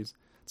of the movies.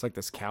 It's like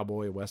this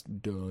cowboy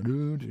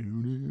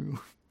western.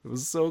 It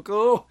was so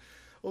cool.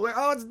 Like,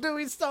 oh, it's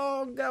Dewey's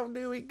song. Go,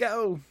 Dewey,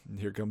 go. And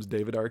here comes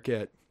David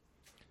Arquette.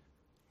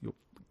 You'll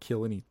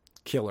kill any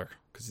killer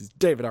because he's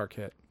David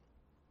Arquette.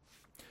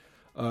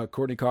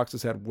 Courtney Cox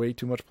has had way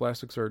too much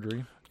plastic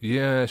surgery.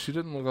 Yeah, she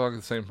didn't look like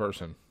the same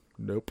person.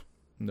 Nope.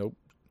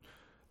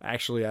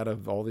 Actually, out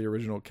of all the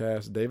original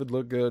cast, David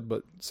looked good,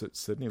 but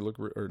Sydney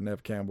or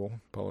Nev Campbell,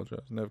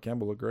 apologize. Nev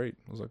Campbell looked great.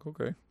 I was like,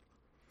 okay.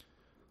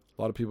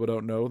 A lot of people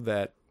don't know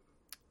that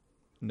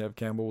Nev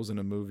Campbell was in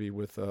a movie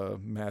with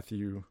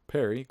Matthew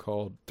Perry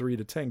called 3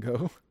 to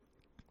Tango,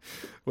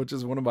 which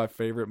is one of my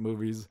favorite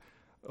movies.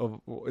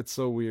 It's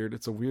so weird.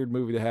 It's a weird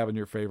movie to have in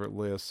your favorite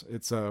list.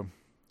 It's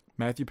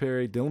Matthew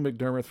Perry, Dylan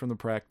McDermott from The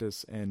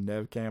Practice, and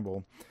Nev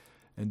Campbell.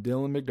 And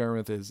Dylan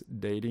McDermott is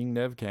dating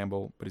Nev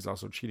Campbell, but he's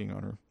also cheating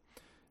on her.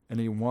 And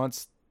he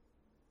wants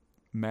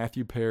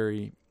Matthew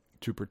Perry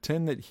to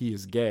pretend that he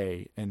is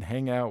gay and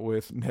hang out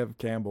with Nev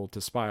Campbell to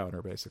spy on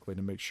her, basically,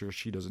 to make sure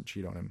she doesn't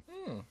cheat on him.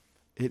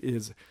 It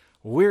is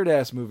a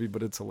weird-ass movie,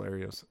 but it's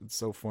hilarious. It's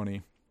so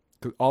funny.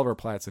 Oliver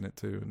Platt's in it,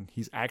 too, and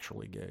he's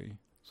actually gay.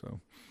 So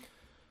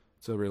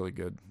it's a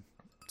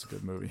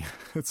good movie.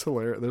 It's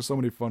hilarious. There's so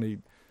many funny,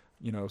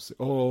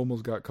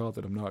 almost got caught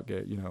that I'm not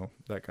gay,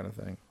 that kind of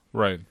thing.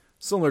 Right.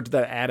 Similar to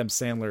that Adam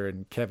Sandler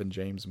and Kevin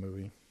James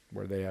movie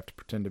where they have to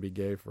pretend to be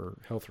gay for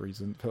health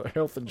reasons, for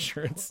health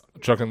insurance.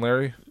 Chuck and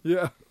Larry?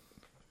 Yeah.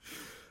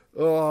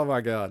 Oh,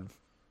 my God.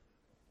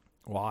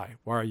 Why?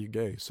 Why are you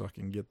gay? So I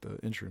can get the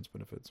insurance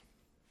benefits.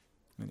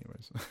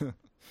 Anyways.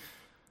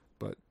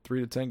 But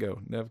 3 to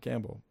Tango, Nev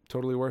Campbell.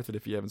 Totally worth it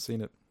if you haven't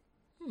seen it.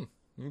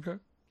 Okay.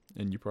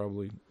 and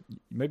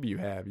maybe you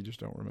have, you just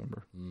don't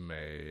remember.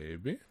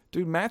 Maybe.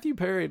 Dude, Matthew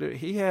Perry,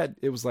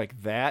 it was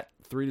like that,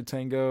 3 to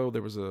Tango.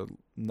 There was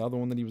another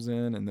one that he was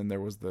in, and then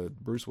there was the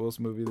Bruce Willis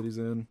movie that he's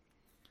in.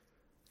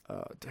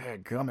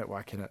 Dadgummit,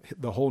 why can't I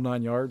hit the whole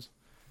 9 yards?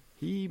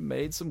 He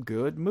made some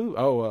good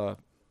movies.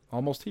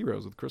 Almost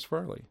Heroes with Chris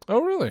Farley.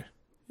 Oh, really?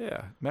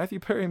 Yeah, Matthew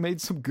Perry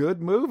made some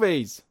good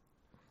movies.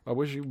 I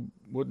wish he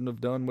wouldn't have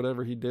done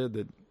whatever he did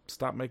that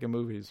stopped making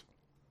movies.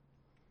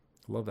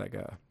 I love that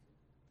guy.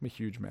 I'm a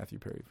huge Matthew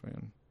Perry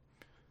fan.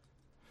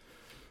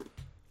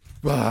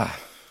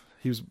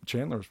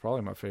 Chandler was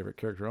probably my favorite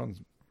character on,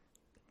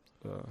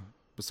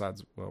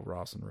 besides,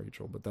 Ross and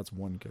Rachel, but that's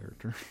one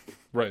character.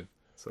 Right.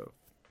 So,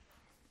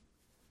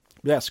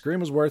 yeah, Scream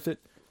was worth it.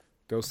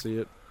 Go see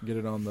it. Get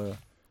it on the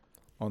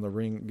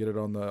Ring. Get it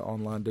on the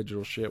online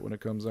digital shit when it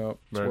comes out.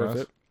 It's Very worth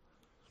nice. it.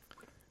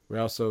 We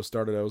also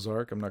started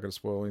Ozark. I'm not going to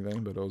spoil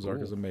anything, but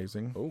Ozark is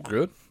amazing. Oh,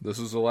 good. This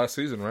is the last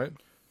season, right?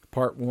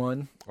 Part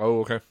 1.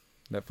 Oh, okay.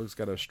 Netflix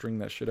got to string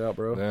that shit out,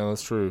 bro. Yeah,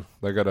 that's true.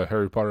 They got a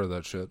Harry Potter of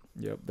that shit.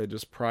 Yep, they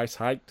just price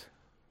hiked,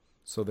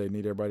 so they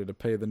need everybody to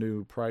pay the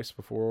new price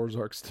before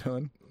Ozark's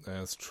done.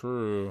 That's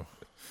true.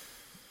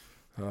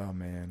 Oh,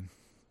 man.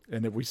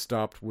 And if we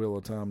stopped Wheel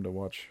of Time to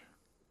watch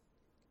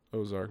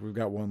Ozark, we've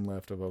got one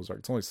left of Ozark.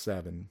 It's only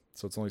 7,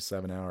 so it's only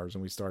 7 hours,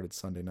 and we started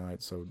Sunday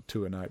night, so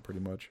 2 a night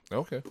pretty much.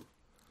 Okay.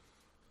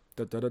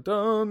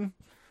 Dun.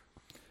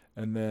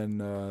 And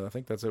then I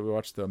think that's it. We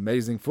watched the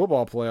amazing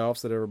football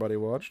playoffs that everybody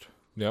watched.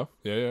 Yeah.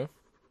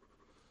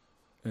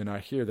 And I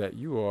hear that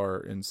you are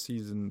in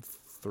season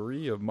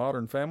 3 of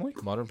Modern Family.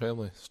 Modern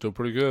Family. Still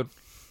pretty good.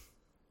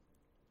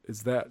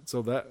 Is that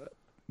so?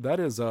 That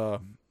is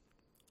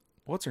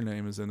what's her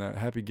name is in that?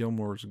 Happy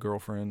Gilmore's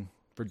girlfriend,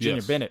 Virginia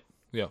Yes. Bennett.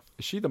 Yeah.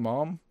 Is she the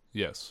mom?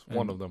 Yes.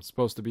 One of them.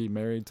 Supposed to be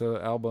married to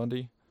Al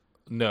Bundy.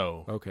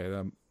 No.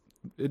 Okay,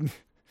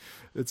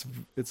 it's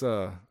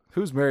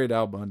who's married to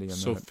Al Bundy in that?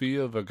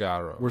 Sofia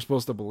Vergara. We're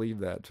supposed to believe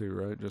that too,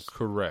 right? Just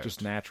Correct.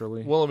 just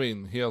naturally. Well, I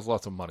mean, he has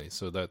lots of money,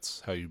 so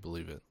that's how you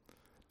believe it.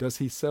 Does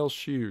he sell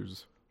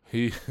shoes?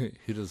 He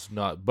does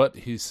not, but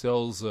he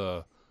sells.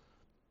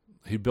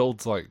 He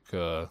builds like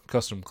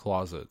custom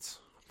closets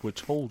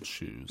which hold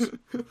shoes.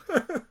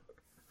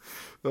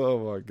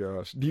 Oh my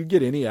gosh! Do you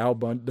get any Al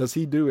Bundy? Does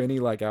he do any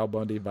like Al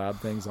Bundy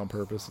vibe things on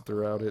purpose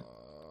throughout it?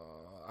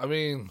 I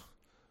mean,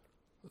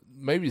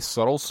 maybe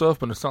subtle stuff,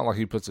 but it's not like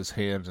he puts his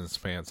hands in his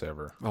pants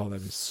ever. Oh,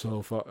 that'd be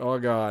so fun. Oh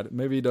god,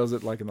 maybe he does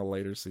it like in the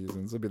later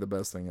seasons. It'd be the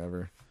best thing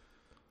ever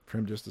for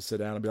him just to sit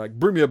down and be like,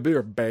 "Bring me a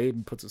beer, babe,"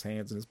 and puts his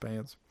hands in his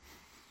pants.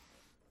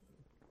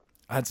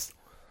 That's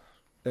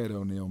Ed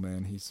O'Neill,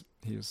 man.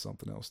 He was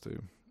something else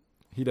too.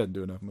 He doesn't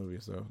do enough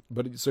movies though.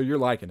 But so you're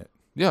liking it?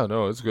 Yeah,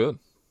 no, it's good.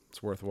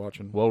 It's worth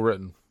watching. Well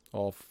written.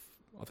 I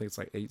think it's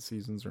like 8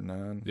 seasons or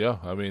 9. Yeah,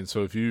 I mean,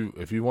 so if you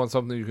want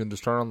something you can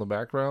just turn on the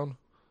background,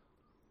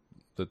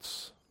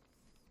 that's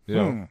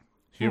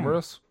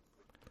humorous.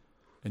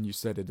 And you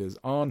said it is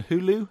on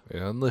Hulu.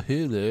 And the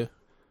Hulu.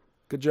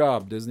 Good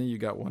job, Disney. You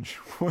got one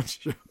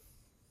show.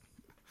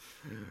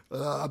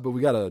 But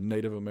we got a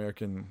Native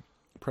American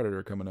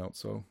Predator coming out.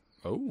 So,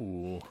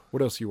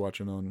 what else are you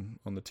watching on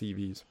the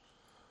TVs?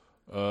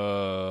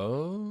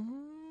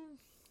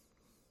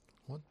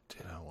 What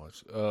did I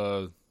watch?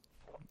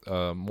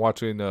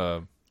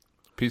 Watching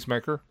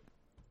Peacemaker.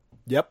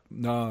 Yep.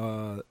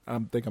 No, I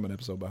think I'm an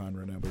episode behind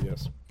right now, but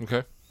yes.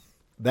 Okay.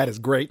 That is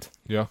great.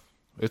 Yeah.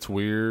 It's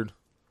weird.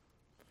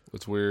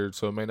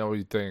 So it may not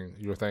be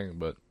your thing,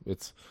 but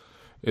it's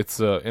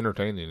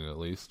entertaining at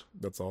least.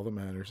 That's all that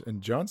matters.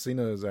 And John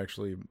Cena is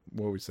actually,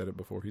 we said it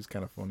before, he's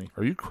kind of funny.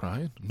 Are you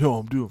crying? No,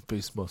 I'm doing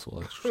face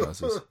muscle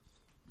exercises.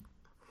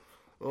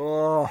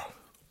 Oh.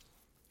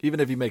 Even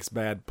if he makes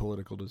bad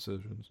political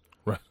decisions.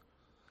 Right.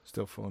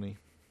 Still funny.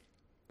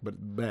 But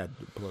bad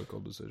political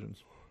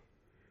decisions.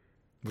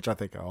 Which I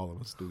think all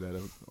of us do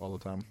that all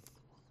the time.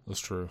 That's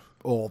true.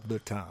 All the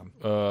time.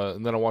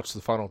 And then I watched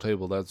The Final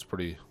Table. That was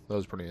pretty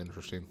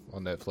interesting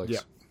on Netflix. Yeah.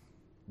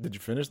 Did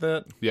you finish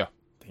that? Yeah.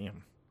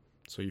 Damn.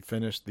 So you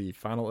finished the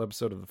final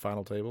episode of The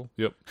Final Table?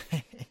 Yep.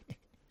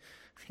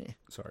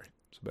 Sorry.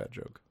 It's a bad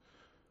joke.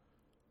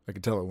 I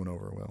could tell it went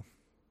over well.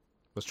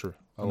 That's true.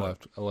 I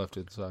left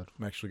it inside.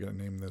 I'm actually going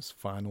to name this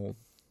final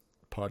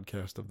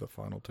podcast of The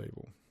Final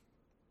Table.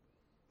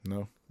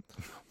 No?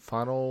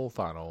 Final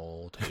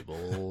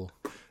table.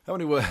 How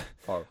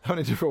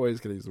many different ways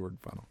can I use the word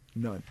final?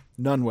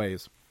 None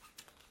ways.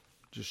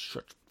 Just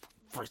shut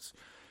your face.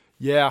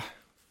 Yeah.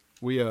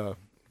 I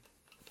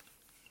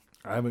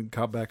haven't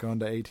caught back on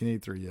to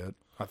 1883 yet.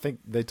 I think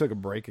they took a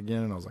break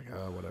again, and I was like,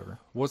 whatever.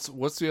 What's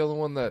the other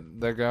one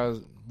that guy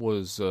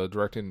was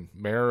directing?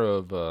 Mayor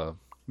of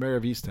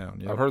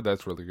Easttown. Yeah, I've heard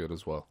that's really good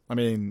as well. I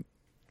mean,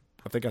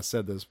 I think I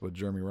said this with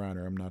Jeremy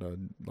Renner. I'm not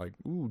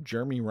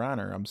Jeremy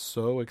Renner. I'm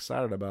so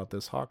excited about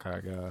this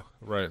Hawkeye guy.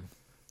 Right.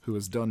 Who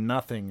has done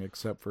nothing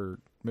except for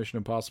Mission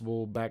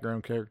Impossible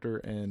background character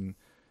and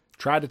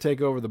tried to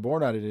take over the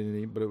Bourne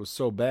Identity, but it was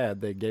so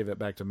bad they gave it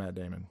back to Matt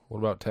Damon. What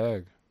about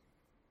Tag?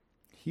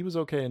 He was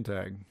okay in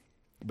Tag.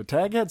 But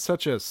Tag had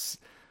such a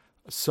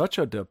such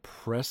a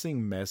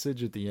depressing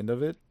message at the end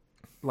of it.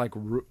 Like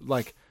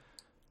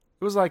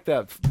it was like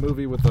that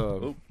movie with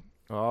the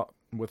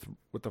with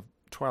the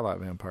Twilight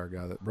vampire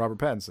guy, that Robert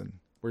Pattinson,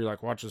 where you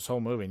like watch this whole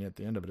movie and at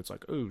the end of it it's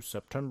like, ooh,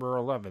 September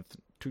 11th,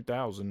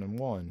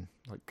 2001.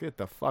 Like, get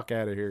the fuck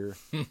out of here.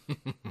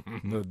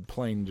 The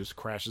plane just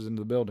crashes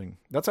into the building.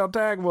 That's how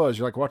Tag was.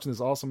 You're like watching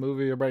this awesome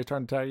movie, everybody's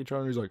trying to tag each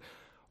other. He's like,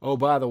 oh,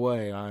 by the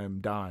way, I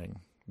am dying.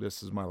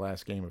 This is my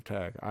last game of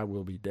tag. I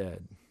will be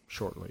dead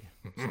shortly.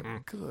 It's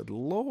like, good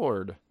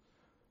Lord.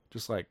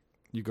 Just like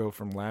you go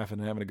from laughing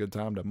and having a good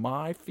time to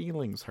my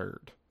feelings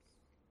hurt.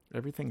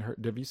 Everything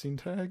hurt. Have you seen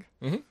Tag?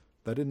 Mm-hmm.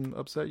 That didn't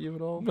upset you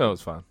at all? No,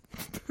 it's fine.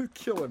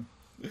 Kill him.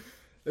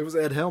 It was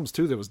Ed Helms,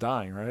 too, that was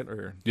dying, right?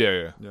 Or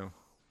Yeah.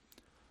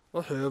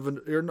 I have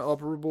an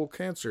inoperable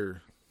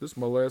cancer. This is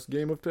my last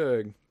game of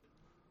tag.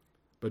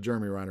 But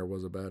Jeremy Renner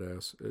was a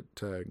badass at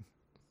tag.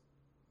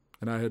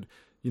 And I had,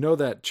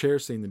 that chair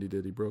scene that he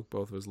did, he broke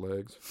both of his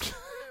legs.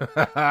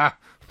 I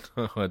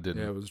didn't.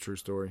 Yeah, it was a true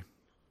story.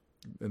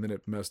 And then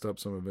it messed up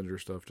some Avenger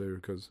stuff, too,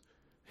 because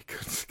he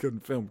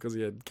couldn't film because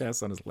he had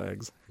casts on his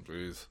legs.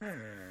 Jeez.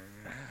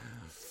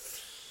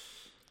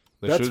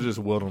 They should have just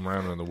wheeled him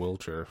around in the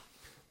wheelchair.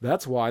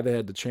 That's why they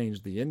had to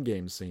change the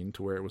in-game scene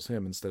to where it was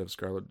him instead of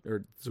Scarlett,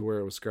 or to where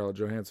it was Scarlett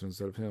Johansson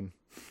instead of him.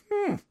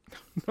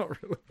 Not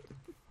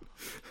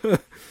really.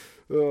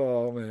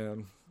 Oh,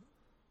 man.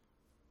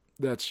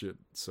 That shit,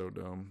 so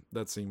dumb.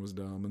 That scene was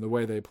dumb. And the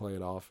way they play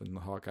it off in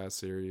the Hawkeye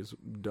series,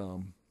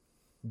 dumb.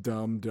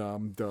 Dumb.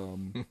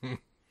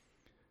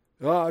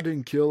 Oh, I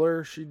didn't kill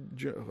her.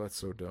 That's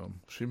so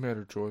dumb. She made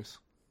her choice.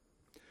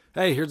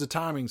 Hey, here's a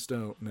timing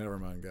stone. Never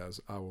mind, guys.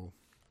 I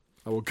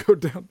will go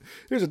down.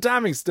 Here's a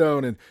timing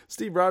stone, and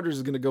Steve Rogers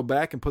is going to go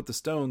back and put the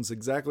stones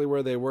exactly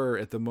where they were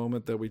at the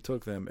moment that we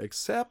took them,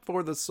 except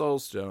for the Soul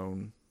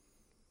Stone,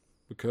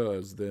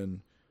 because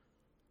then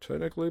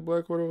technically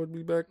Black Widow would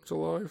be back to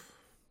life.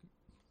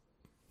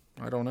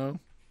 I don't know.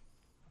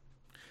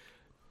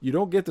 You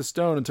don't get the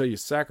stone until you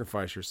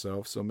sacrifice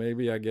yourself, so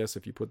maybe, I guess,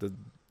 if you put the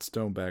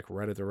stone back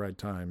right at the right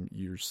time,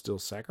 you're still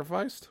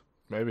sacrificed?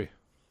 Maybe.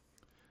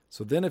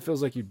 So then it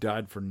feels like you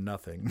died for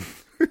nothing.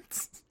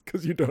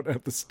 Because you don't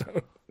have the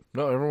stone.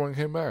 No, everyone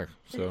came back.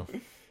 So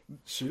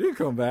she didn't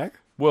come back.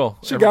 Well,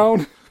 she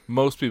gone.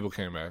 Most people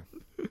came back.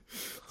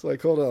 It's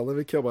like, hold on, let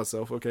me kill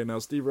myself. Okay, now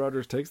Steve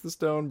Rogers takes the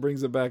stone,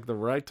 brings it back the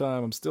right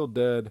time. I'm still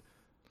dead,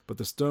 but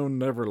the stone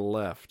never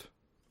left.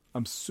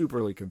 I'm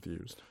superly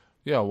confused.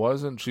 Yeah,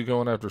 wasn't she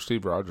going after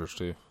Steve Rogers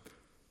too?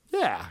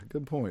 Yeah,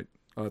 good point.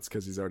 Oh, it's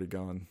because he's already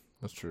gone.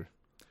 That's true.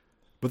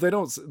 But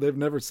they've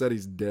never said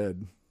he's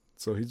dead.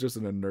 So he's just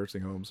in a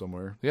nursing home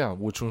somewhere. Yeah,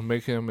 which would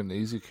make him an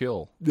easy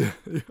kill. Yeah.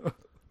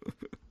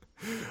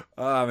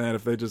 Ah, man,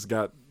 if they just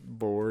got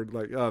bored,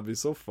 like, it'd be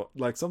so fun.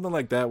 Like, something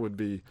like that would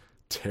be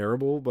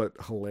terrible, but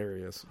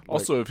hilarious.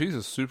 Also, if he's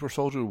a super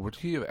soldier, would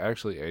he have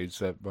actually aged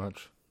that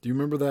much? Do you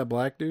remember that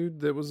black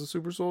dude that was a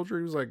super soldier?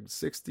 He was like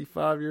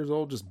 65 years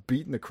old, just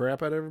beating the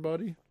crap out of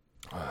everybody.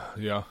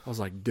 Yeah. I was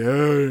like,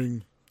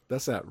 dang.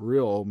 That's that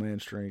real old man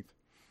strength.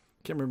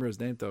 Can't remember his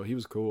name, though. He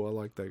was cool. I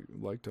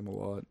liked him a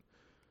lot.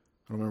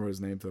 I don't remember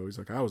his name, though. He's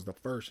like, I was the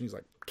first. He's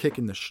like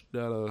kicking the shit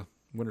out of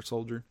Winter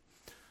Soldier.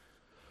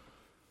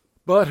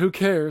 But who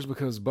cares,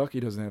 because Bucky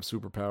doesn't have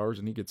superpowers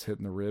and he gets hit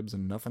in the ribs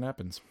and nothing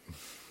happens.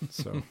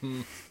 So,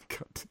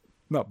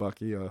 not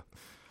Bucky,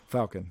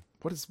 Falcon.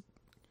 What is...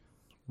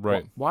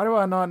 Right. Why do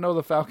I not know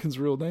the Falcon's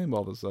real name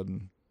all of a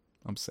sudden?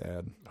 I'm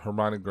sad.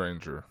 Hermione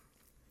Granger.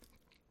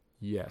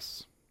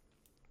 Yes.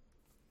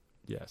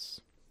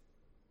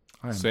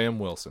 Sam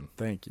Wilson.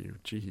 Thank you.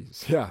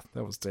 Jeez. Yeah,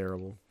 that was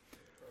terrible.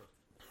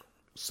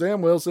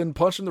 Sam Wilson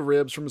punching the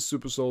ribs from a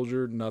super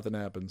soldier. Nothing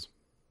happens.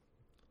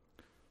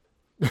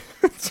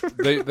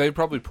 They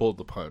probably pulled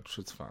the punch.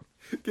 It's fine.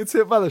 Gets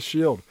hit by the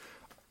shield.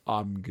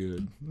 I'm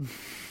good.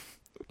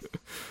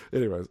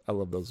 Anyways, I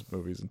love those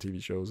movies and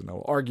TV shows, and I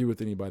will argue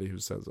with anybody who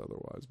says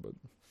otherwise, but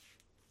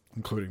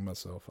including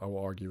myself. I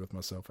will argue with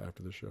myself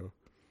after the show.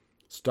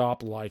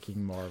 Stop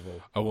liking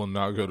Marvel. I will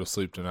not go to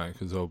sleep tonight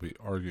because I'll be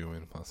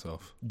arguing with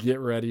myself. Get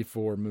ready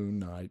for Moon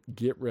Knight.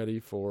 Get ready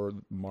for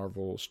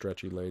Marvel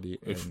Stretchy Lady.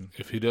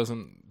 If he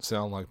doesn't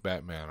sound like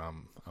Batman,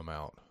 I'm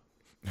out.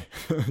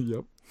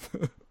 Yep.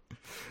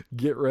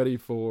 Get ready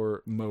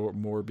for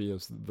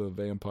Morbius, the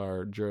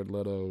vampire, Jared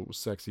Leto,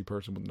 sexy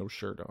person with no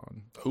shirt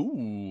on.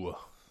 Ooh.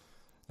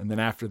 And then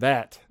after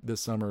that, this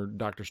summer,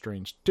 Doctor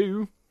Strange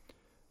 2.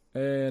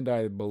 And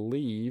I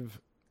believe...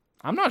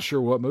 I'm not sure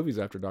what movie's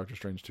after Doctor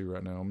Strange 2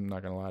 right now. I'm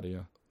not going to lie to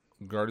you.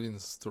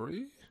 Guardians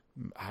 3?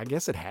 I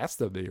guess it has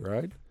to be,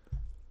 right?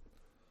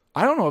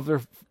 I don't know if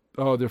they're...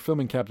 Oh, they're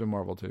filming Captain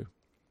Marvel 2.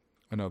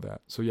 I know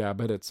that. So yeah, I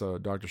bet it's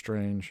Doctor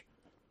Strange.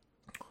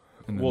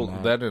 Well,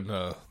 that and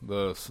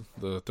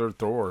the third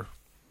Thor.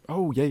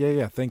 Oh,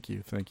 yeah. Thank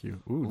you.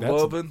 Ooh,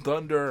 Love and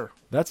Thunder.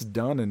 That's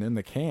done and in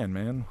the can,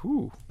 man.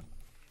 Whew.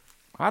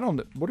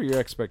 What are your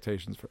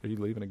expectations for... Are you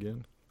leaving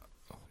again?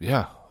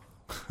 Yeah.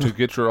 To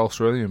get your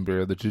Australian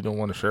beer that you don't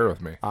want to share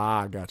with me.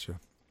 Ah, gotcha.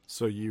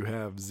 So you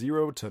have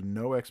 0 to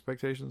no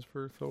expectations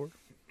for Thor?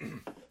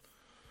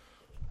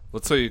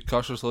 let's say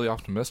cautiously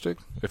optimistic.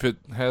 If it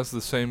has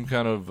the same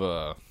kind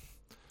of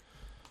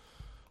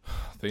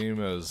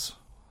theme as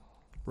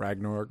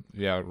Ragnarok.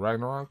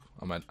 Ragnarok,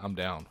 I'm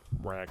down.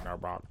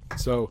 Ragnarok.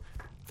 So,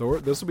 Thor.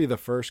 This will be the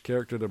first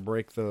character to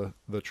break the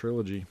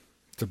trilogy,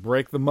 to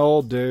break the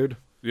mold, dude.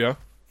 Yeah.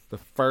 The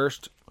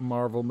first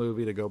Marvel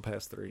movie to go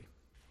past 3.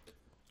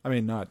 I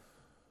mean, not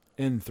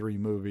in 3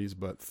 movies,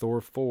 but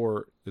Thor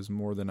 4 is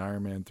more than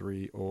Iron Man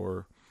 3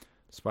 or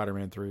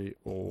Spider-Man 3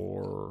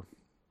 or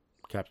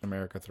Captain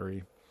America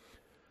 3.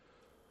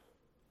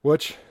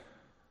 Which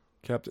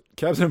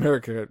Captain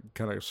America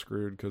kind of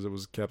screwed because it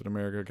was Captain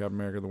America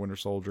the Winter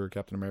Soldier,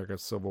 Captain America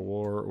Civil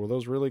War. Were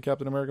those really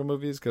Captain America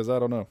movies? Because I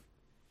don't know.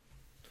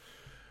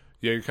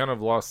 Yeah, you kind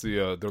of lost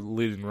the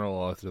leading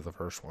role after the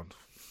first one.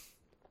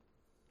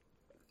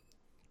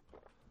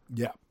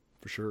 Yeah,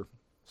 for sure.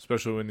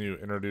 Especially when you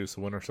introduce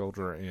the Winter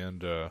Soldier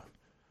and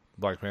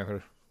Black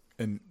Panther.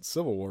 And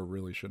Civil War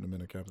really shouldn't have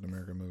been a Captain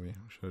America movie. It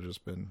should have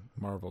just been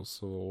Marvel's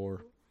Civil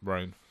War.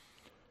 Right.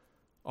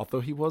 Although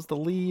he was the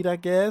lead, I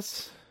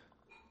guess.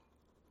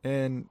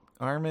 And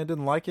Iron Man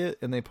didn't like it,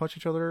 and they punch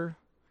each other.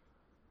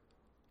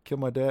 Kill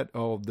my dad.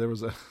 Oh, there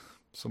was a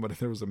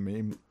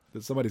meme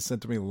that somebody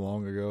sent to me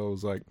long ago. It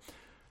was like,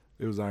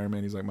 it was Iron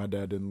Man. He's like, my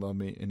dad didn't love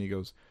me. And he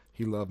goes,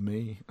 he loved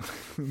me.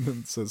 And then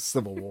it says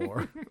Civil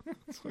War.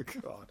 It's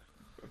like, God.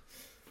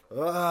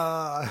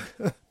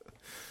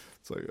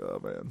 It's like, oh,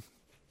 man.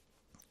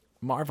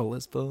 Marvel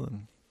is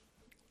fun.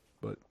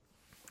 But,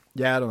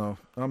 yeah, I don't know.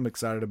 I'm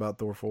excited about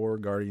Thor 4,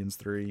 Guardians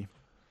 3.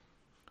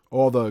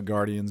 All the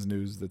Guardians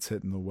news that's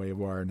hitting the wave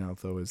wire now,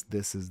 though, is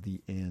this is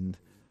the end.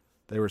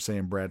 They were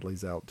saying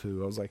Bradley's out,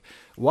 too. I was like,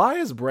 why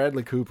is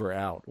Bradley Cooper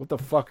out? What the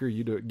fuck are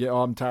you doing?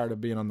 I'm tired of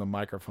being on the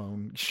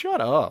microphone. Shut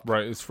up.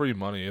 Right, it's free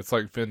money. It's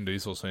like Vin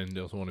Diesel saying he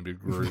doesn't want to be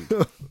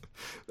Groot.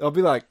 I'll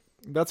be like,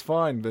 that's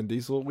fine, Vin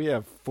Diesel. We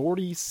have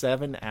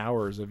 47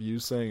 hours of you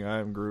saying I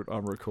am Groot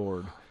on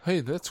record. Hey,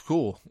 that's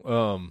cool.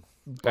 Adam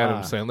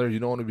Sandler, you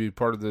don't want to be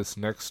part of this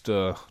next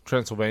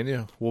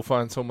Transylvania? We'll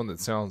find someone that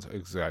sounds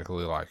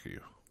exactly like you.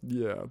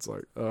 Yeah, it's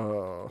like,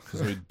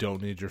 because we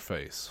don't need your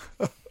face.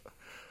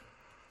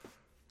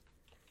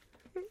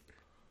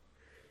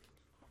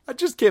 I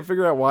just can't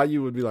figure out why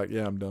you would be like,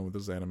 yeah, I'm done with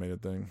this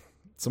animated thing.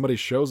 Somebody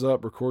shows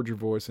up, records your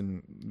voice,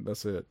 and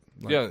that's it.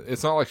 Like, yeah,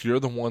 it's not like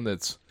you're the one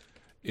that's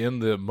in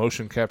the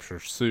motion capture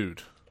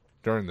suit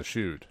during the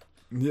shoot.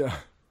 Yeah,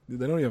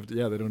 they don't even have to.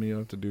 Yeah, they don't even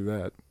have to do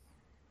that.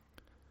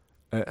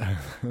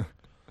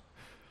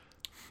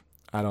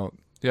 I don't.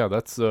 Yeah,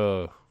 that's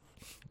a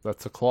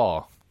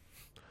claw.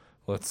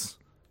 Let's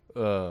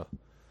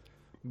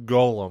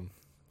Golem.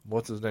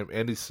 What's his name?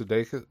 Andy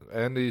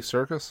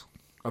Serkis?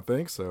 I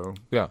think so.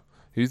 Yeah.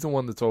 He's the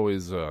one that's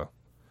always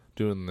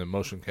doing the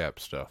motion cap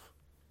stuff.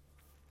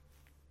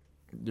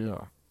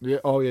 Yeah. Yeah.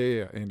 Oh,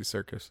 yeah. Andy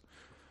Serkis.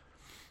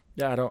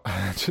 Yeah,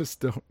 I just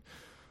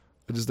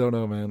don't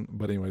know, man.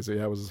 But anyways,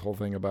 yeah, it was this whole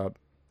thing about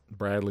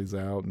Bradley's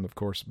out, and of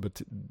course,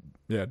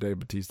 Dave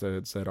Bautista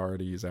had said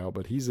already he's out,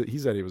 but he said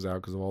he was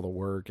out because of all the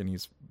work, and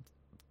he's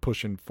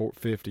pushing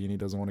 50, and he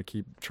doesn't want to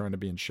keep trying to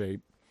be in shape,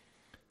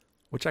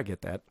 which I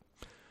get that.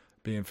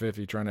 Being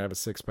 50, trying to have a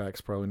six-pack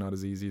is probably not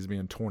as easy as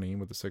being 20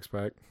 with a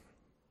six-pack.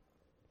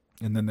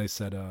 And then they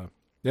said,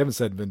 they haven't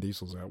said Vin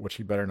Diesel's out, which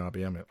he better not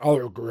be. I mean,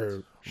 oh,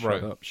 Groot.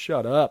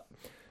 Shut up.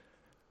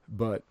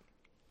 But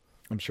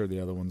I'm sure the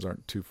other ones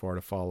aren't too far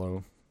to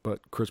follow. But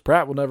Chris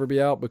Pratt will never be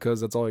out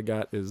because that's all he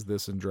got is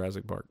this in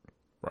Jurassic Park.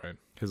 Right.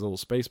 His little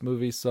space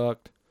movie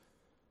sucked.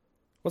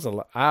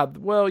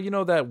 Well, you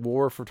know that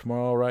War for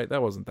Tomorrow, right?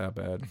 That wasn't that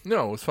bad.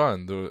 No, it was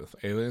fine. The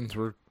aliens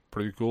were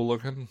pretty cool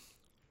looking.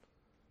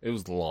 It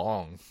was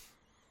long.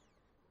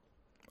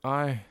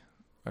 I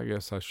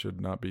guess I should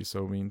not be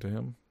so mean to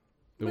him.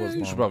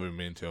 You should probably be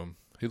mean to him.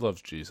 He loves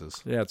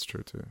Jesus. Yeah, it's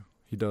true, too.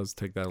 He does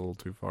take that a little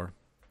too far.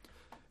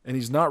 And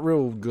he's not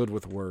real good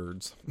with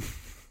words.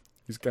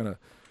 He's kind of...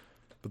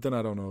 But then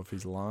I don't know if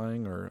he's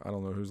lying or I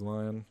don't know who's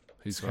lying.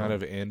 He's kind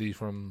of Andy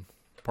from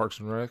Parks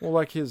and Rec. Well,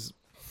 like his...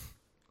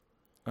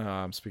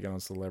 I'm speaking on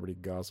celebrity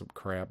gossip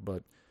crap,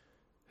 but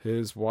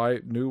his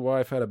new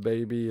wife had a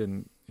baby,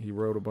 and he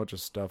wrote a bunch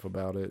of stuff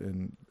about it,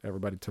 and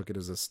everybody took it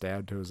as a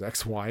stab to his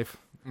ex-wife.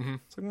 Mm-hmm.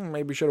 It's like,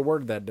 maybe you should have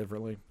worded that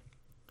differently.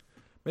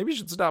 Maybe you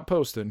should stop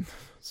posting.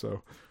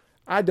 So,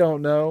 I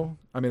don't know.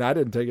 I mean, I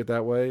didn't take it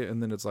that way,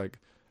 and then it's like,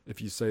 if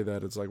you say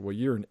that, it's like, well,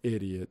 you're an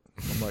idiot.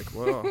 I'm like,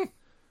 well,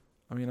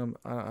 I mean,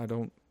 I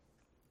don't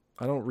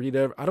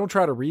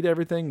try to read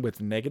everything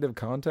with negative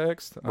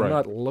context. I'm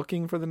not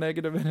looking for the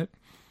negative in it.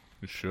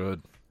 You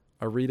should.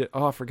 I read it.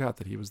 Oh, I forgot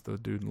that he was the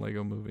dude in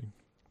Lego Movie.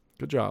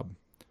 Good job.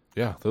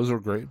 Yeah, those are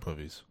great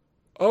movies.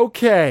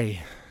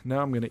 Okay.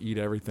 Now I'm going to eat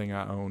everything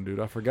I own, dude.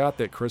 I forgot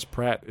that Chris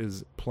Pratt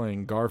is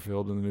playing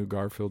Garfield in the new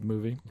Garfield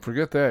movie.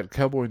 Forget that.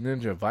 Cowboy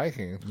Ninja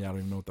Viking. Yeah, I don't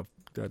even know what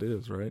that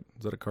is, right?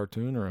 Is that a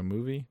cartoon or a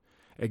movie?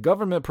 A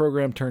government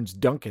program turns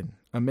Duncan,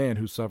 a man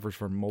who suffers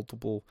from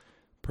multiple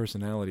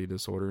personality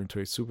disorder, into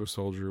a super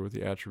soldier with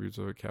the attributes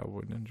of a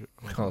cowboy ninja.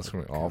 Oh, it's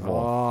going to be awful.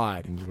 God.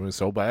 It's going to be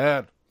so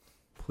bad.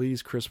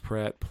 Please, Chris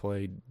Pratt,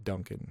 play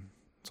Duncan.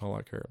 That's all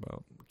I care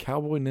about.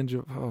 Cowboy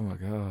Ninja. Oh my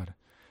god,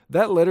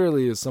 that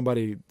literally is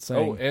somebody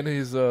saying. Oh, and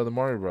he's the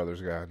Mario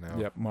Brothers guy now.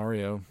 Yep,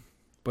 Mario,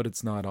 but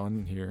it's not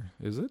on here,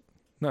 is it?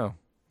 No,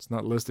 it's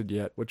not listed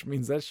yet, which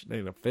means that shit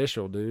ain't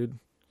official, dude.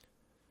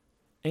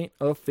 Ain't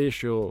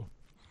official.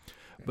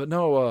 But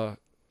no,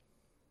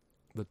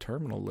 the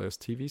Terminal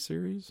List TV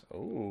series.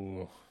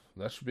 Oh,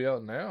 that should be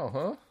out now,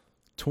 huh?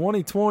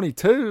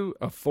 2022,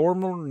 a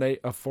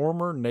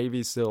former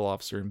Navy SEAL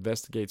officer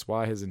investigates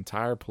why his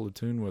entire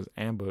platoon was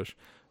ambushed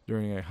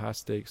during a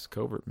high-stakes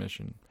covert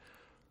mission.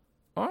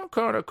 I'm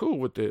kind of cool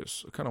with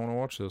this. I kind of want to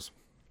watch this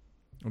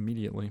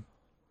immediately.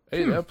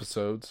 8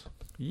 episodes.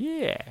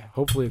 Yeah.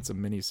 Hopefully it's a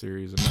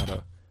mini-series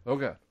and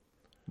Okay.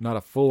 not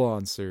a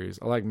full-on series.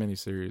 I like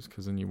mini-series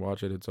because then you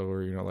watch it, it's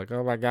over. You're not like,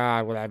 oh my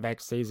God, will I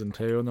back season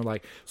 2? And they're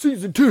like,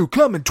 season 2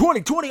 coming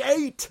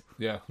 2028.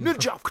 Yeah.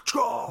 Ninja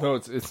Control. No,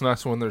 it's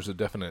nice when there's a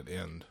definite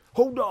end.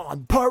 Hold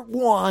on, part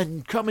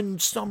 1 coming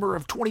summer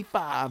of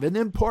 25, and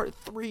then part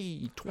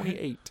 3,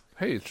 28.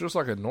 Hey, it's just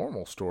like a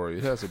normal story.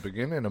 It has a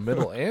beginning, a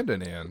middle, and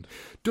an end.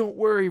 Don't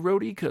worry,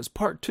 Rhodey, because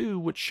part 2,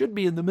 which should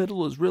be in the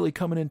middle, is really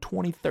coming in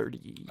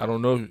 2030. I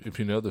don't know if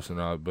you know this or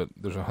not, but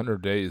there's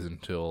 100 days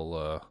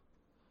until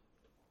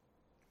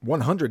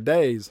 100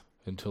 days.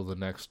 until the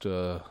next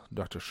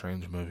Doctor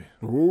Strange movie.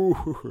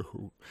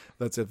 Ooh,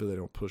 that's if they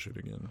don't push it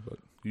again. But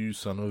You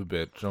son of a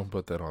bitch! Don't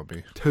put that on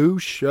me.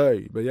 touche.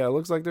 But yeah, it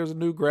looks like there's a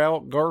new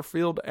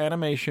Garfield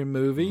animation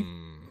movie,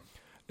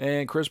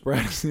 and Chris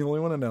Pratt is the only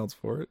one announced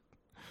for it.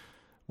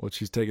 Well,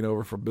 she's taking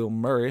over for Bill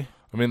Murray.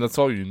 I mean, that's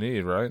all you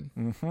need, right?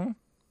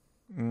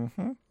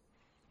 Mm-hmm.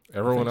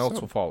 Everyone else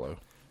so. will follow.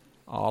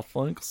 I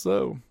think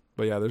so.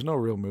 But yeah, there's no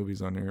real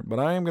movies on here. But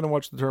I am going to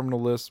watch the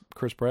Terminal List.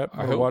 Chris Pratt.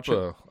 I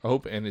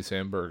hope Andy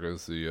Samberg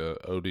is the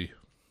Odie.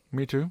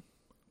 Me too.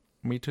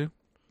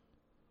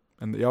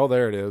 And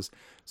there it is.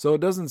 So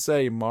it doesn't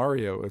say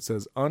Mario. It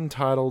says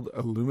Untitled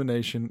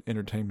Illumination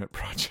Entertainment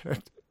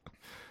Project.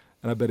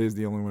 And I bet he's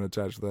the only one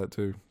attached to that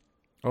too.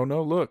 Oh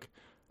no, look.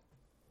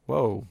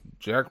 Whoa.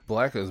 Jack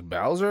Black is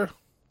Bowser?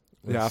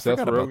 Yeah, I Seth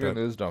forgot about Rogen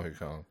that. is Donkey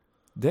Kong.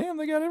 Damn,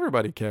 they got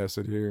everybody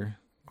casted here.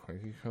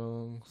 Donkey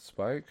Kong,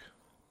 Spike?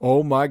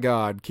 Oh my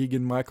God.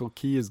 Keegan-Michael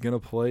Key is going to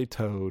play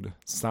Toad.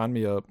 Sign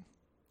me up.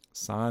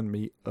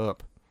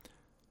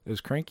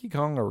 Is Cranky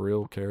Kong a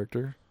real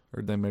character?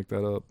 Or did they make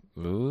that up?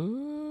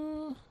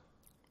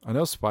 I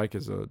know Spike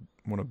is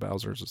one of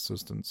Bowser's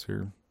assistants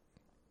here.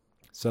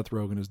 Seth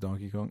Rogen is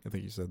Donkey Kong. I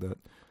think you said that.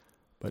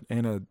 But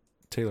Anna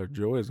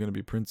Taylor-Joy is going to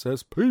be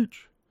Princess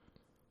Peach.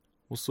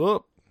 What's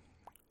up?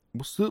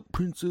 What's up,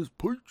 Princess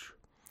Peach?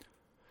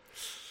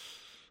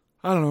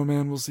 I don't know,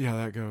 man. We'll see how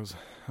that goes.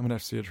 I'm going to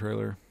have to see a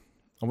trailer.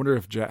 I wonder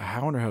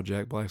how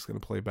Jack Black's going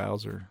to play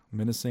Bowser.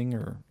 Menacing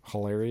or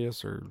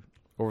hilarious or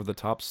over the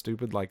top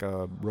stupid like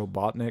a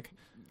Robotnik?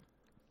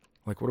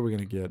 Like, what are we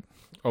going to get?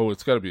 Oh,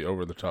 it's got to be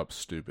over the top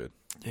stupid.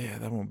 Yeah,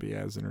 that won't be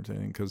as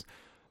entertaining because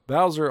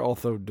Bowser,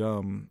 although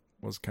dumb,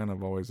 was kind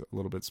of always a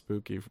little bit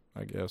spooky,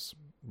 I guess.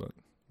 But,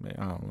 man,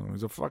 I don't know.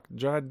 He's a fucking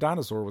giant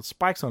dinosaur with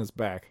spikes on his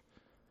back.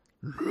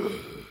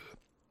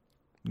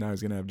 Now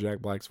he's going to have Jack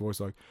Black's voice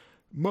like,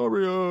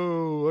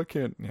 Mario, I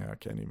can't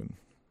even.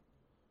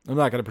 I'm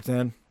not going to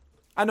pretend.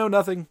 I know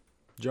nothing.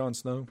 Jon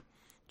Snow.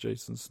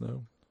 Jason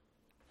Snow.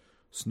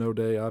 Snow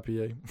Day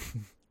IPA.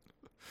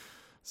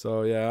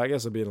 So, yeah, I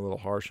guess I'm being a little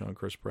harsh on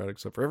Chris Pratt,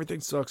 except for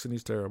everything sucks and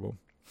he's terrible.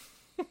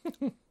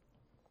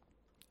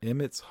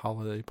 Emmett's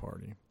Holiday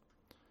Party.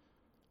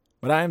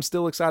 But I am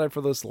still excited for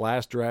this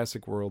last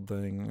Jurassic World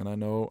thing, and I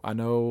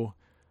know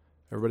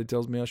everybody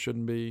tells me I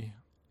shouldn't be,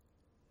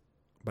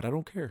 but I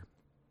don't care.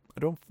 I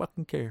don't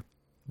fucking care.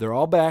 They're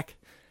all back.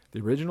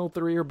 The original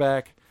 3 are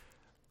back.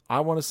 I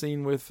want a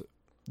scene with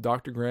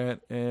Dr.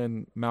 Grant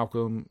and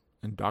Malcolm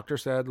and Dr.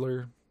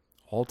 Sadler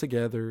all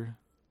together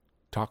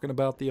talking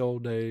about the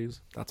old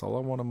days. That's all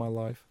I want in my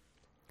life.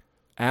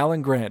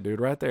 Alan Grant,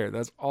 dude, right there.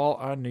 That's all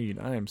I need.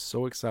 I am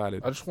so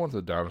excited. I just want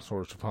the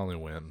dinosaurs to finally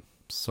win.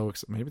 So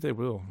excited. Maybe they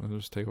will. They'll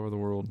just take over the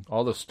world.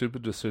 All the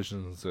stupid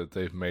decisions that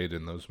they've made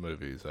in those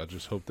movies. I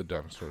just hope the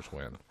dinosaurs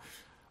win.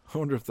 I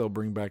wonder if they'll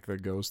bring back the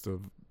ghost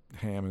of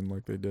Hammond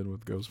like they did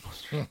with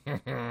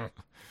Ghostbusters.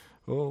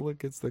 Oh,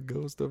 look, it's the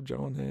ghost of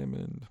John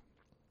Hammond.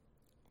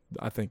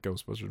 I think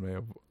Ghostbusters may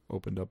have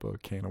opened up a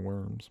can of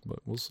worms, but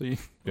we'll see.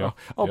 Yeah.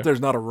 I hope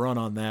there's not a run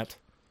on that.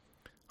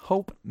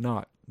 Hope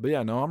not. But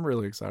yeah, no, I'm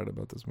really excited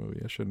about this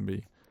movie. I shouldn't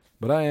be.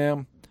 But I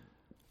am.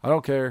 I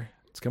don't care.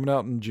 It's coming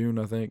out in June,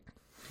 I think.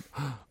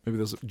 Maybe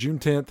this June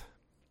 10th.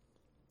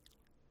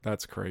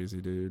 That's crazy,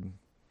 dude.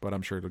 But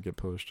I'm sure it'll get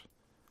pushed.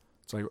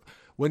 It's like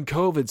when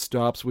COVID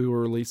stops, we will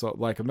release all,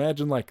 like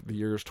imagine like the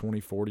year's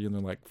 2040 and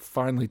then like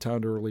finally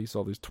time to release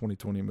all these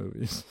 2020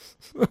 movies.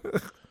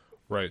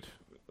 Right.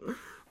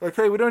 Like,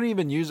 hey, we don't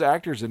even use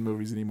actors in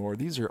movies anymore.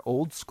 These are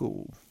old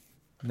school.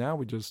 Now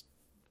we just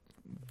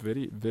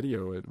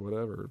video it,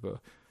 whatever.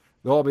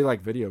 They'll all be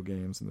like video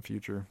games in the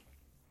future.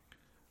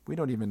 We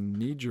don't even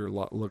need your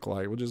look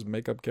like. We'll just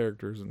make up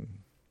characters and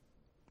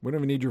we don't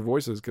even need your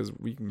voices because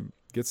we can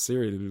get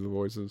Siri to do the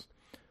voices.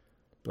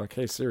 Be like,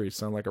 hey, Siri,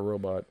 sound like a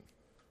robot.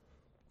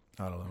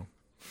 I don't know.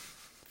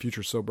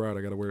 Future's so bright,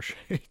 I gotta wear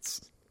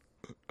shades.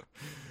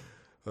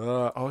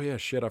 Oh yeah,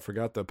 shit! I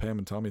forgot the Pam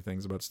and Tommy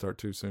thing's about to start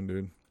too soon,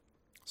 dude.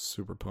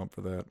 Super pumped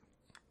for that.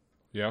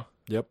 Yeah.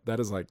 Yep, that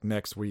is like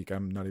next week.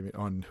 I'm not even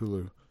on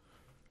Hulu.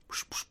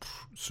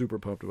 Super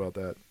pumped about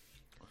that.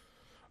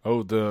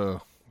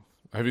 Oh,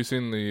 have you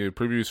seen the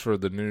previews for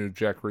the new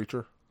Jack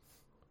Reacher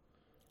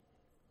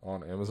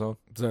on Amazon?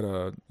 Is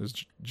that is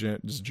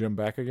Jim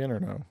back again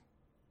or no?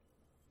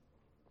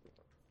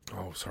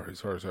 Oh, sorry.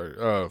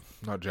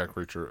 Not Jack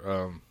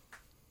Reacher.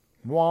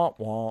 Wah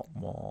wah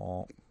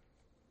wah.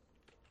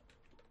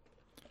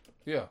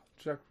 Yeah,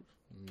 Jack.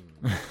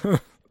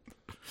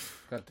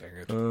 God dang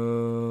it.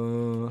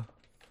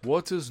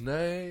 What's his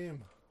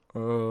name?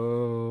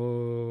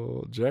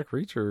 Jack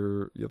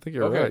Reacher. I think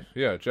you're Okay, right.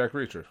 yeah, Jack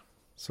Reacher.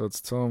 So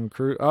it's Tom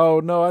Cruise. Oh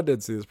no, I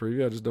did see this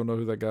preview. I just don't know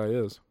who that guy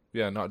is.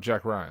 Yeah, not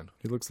Jack Ryan.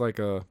 He looks like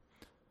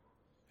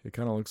he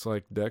kind of looks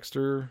like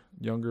Dexter,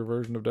 younger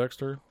version of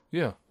Dexter.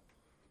 Yeah,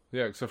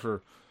 except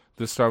for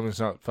this time he's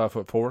not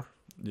 5'4".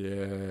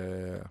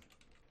 Yeah.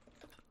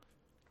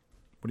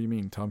 What do you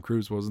mean? Tom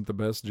Cruise wasn't the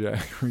best Jack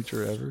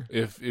Reacher ever?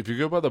 If you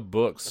go by the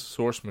book's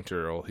source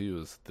material, he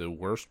was the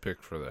worst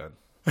pick for that.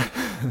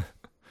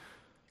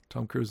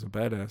 Tom Cruise is a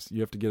badass.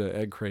 You have to get an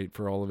egg crate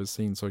for all of his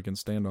scenes so he can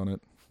stand on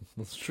it.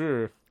 That's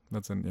true. I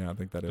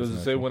think that is. Does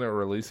it say when it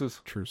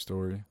releases? True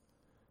story.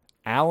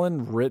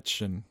 Alan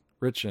Ritchson.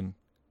 Alan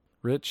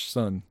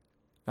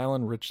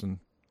Ritchson.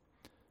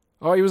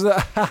 Oh, he was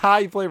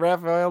he played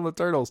Raphael in the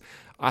Turtles.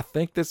 I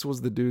think this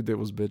was the dude that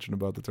was bitching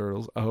about the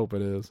Turtles. I hope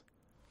it is.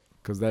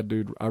 Because that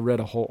dude, I read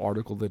a whole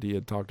article that he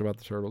had talked about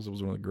the Turtles. It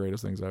was one of the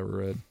greatest things I ever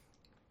read.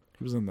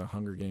 He was in the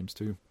Hunger Games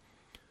too.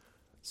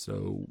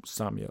 So,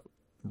 Samya.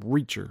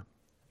 Reacher.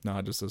 Nah,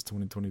 it just says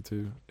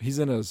 2022. He's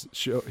in a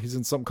show. He's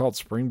in something called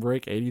Spring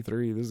Break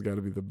 83. This has got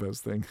to be the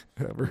best thing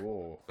ever.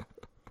 Whoa.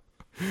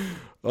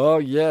 Oh,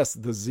 yes.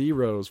 The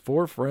Zeros.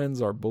 4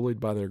 friends are bullied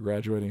by their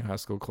graduating high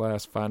school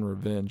class, find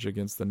revenge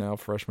against the now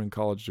freshman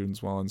college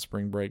students while on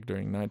spring break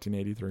during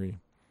 1983.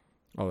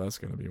 Oh, that's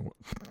going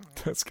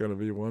to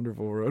be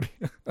wonderful, Rody.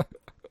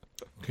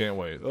 Can't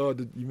wait. Oh,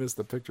 you missed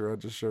the picture I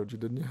just showed you,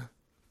 didn't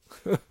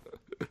you?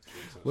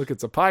 Look,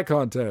 it's a pie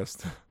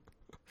contest.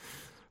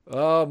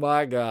 Oh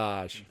my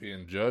gosh.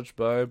 Being judged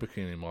by a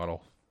bikini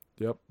model.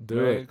 Yep,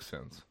 Makes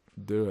sense.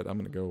 Do it. I'm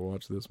going to go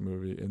watch this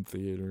movie in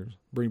theaters.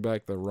 Bring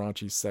back the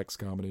raunchy sex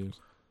comedies.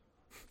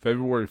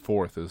 February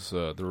 4th is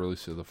the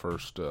release of the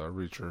first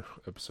Reacher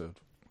episode.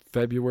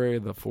 February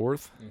the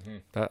 4th?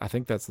 Mm-hmm. I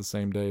think that's the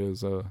same day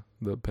as the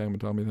Pam and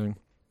Tommy thing.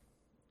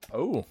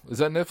 Oh, is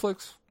that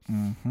Netflix?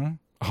 Mm-hmm.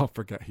 Oh, I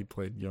forgot he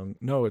played young.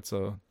 No, it's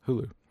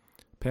Hulu.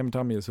 Pam and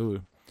Tommy is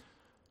Hulu.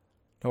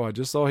 No, I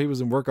just saw he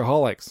was in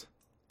Workaholics.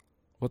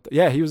 What?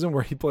 Yeah, he was in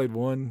where he played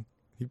one.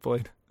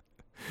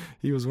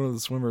 He was one of the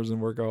swimmers in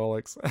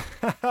Workaholics.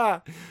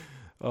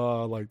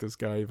 Oh, I like this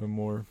guy even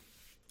more.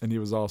 And he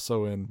was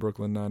also in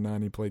Brooklyn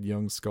Nine-Nine. He played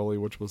young Scully,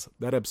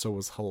 that episode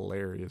was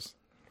hilarious.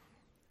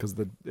 Because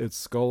it's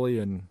Scully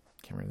and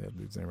I can't remember that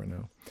dude's name right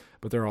now,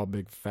 but they're all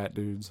big fat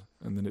dudes.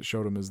 And then it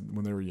showed them as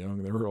when they were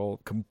young, they were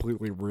all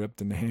completely ripped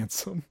and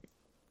handsome.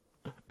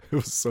 It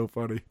was so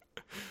funny.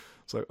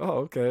 It's like, oh,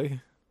 okay.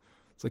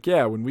 It's like,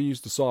 yeah, when we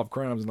used to solve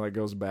crimes, and like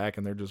goes back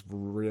and they're just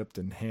ripped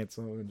and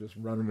handsome and just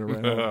running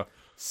around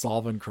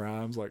solving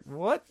crimes. Like,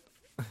 what?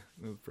 It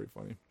was pretty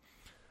funny.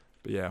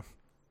 But yeah.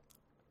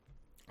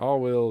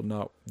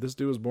 This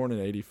dude was born in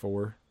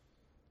 84.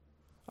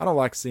 I don't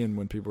like seeing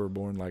when people are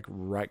born like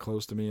right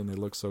close to me and they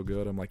look so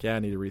good. I'm like, yeah, I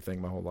need to rethink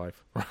my whole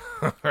life.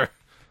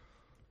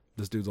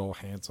 This dude's all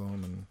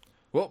handsome and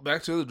well,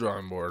 back to the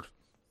drawing board.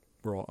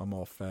 I'm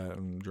all fat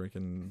and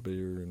drinking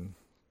beer and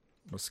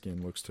my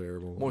skin looks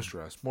terrible.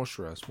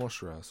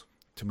 Moisturize.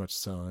 Too much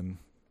sun.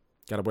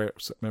 Gotta wear.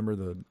 Remember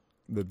the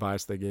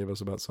advice they gave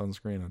us about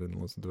sunscreen? I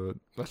didn't listen to it.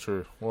 That's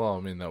true. Well,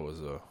 I mean that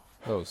was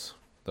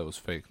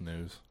fake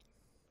news.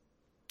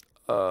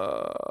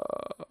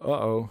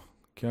 Uh-oh.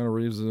 Keanu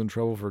Reeves is in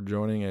trouble for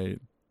joining a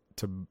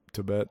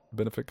Tibet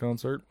benefit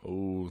concert.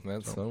 Oh,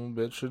 that son of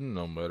a bitch should have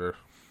known better.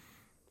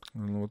 I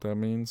don't know what that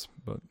means,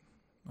 but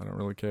I don't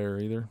really care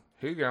either.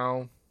 He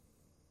gone.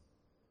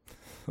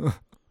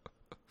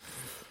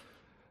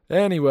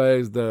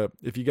 Anyways,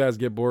 if you guys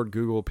get bored,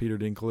 Google Peter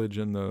Dinklage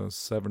and the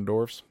Seven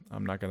Dwarfs.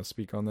 I'm not going to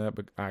speak on that,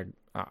 but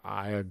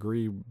I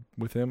agree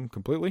with him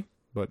completely,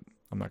 but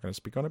I'm not going to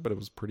speak on it, but it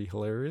was pretty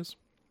hilarious.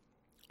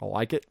 I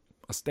like it.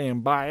 I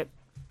stand by it.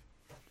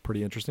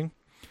 Pretty interesting.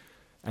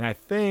 And I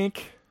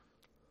think,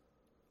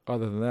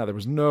 other than that, there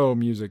was no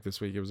music this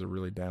week. It was a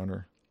really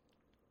downer.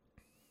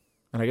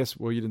 And I guess,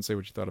 well, you didn't say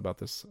what you thought about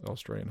this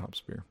Australian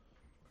hops beer.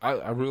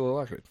 I really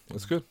like it.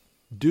 It's good.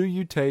 Do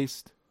you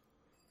taste?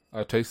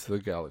 I taste the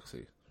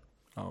Galaxy.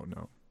 Oh,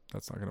 no.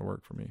 That's not going to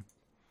work for me.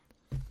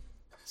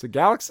 It's a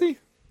Galaxy?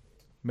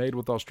 Made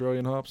with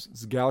Australian hops?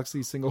 It's a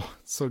Galaxy single.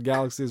 So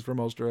Galaxy is from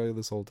Australia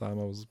this whole time.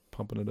 I was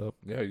pumping it up.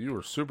 Yeah, you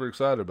were super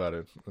excited about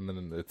it. And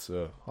then it's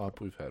a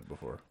hop we've had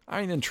before. I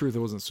mean, in truth, I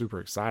wasn't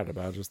super excited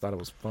about it. I just thought it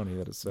was funny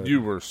that it said.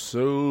 You were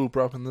so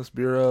propping this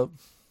beer up.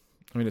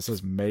 I mean, it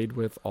says made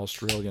with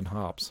Australian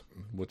hops.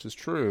 Which is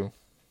true.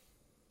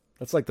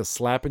 That's like the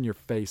slap in your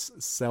face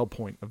sell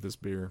point of this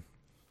beer.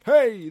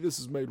 Hey, this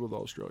is made with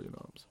Australian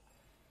hops.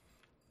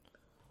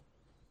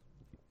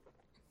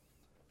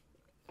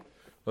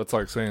 That's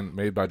like saying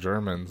made by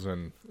Germans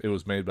and it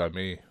was made by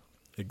me.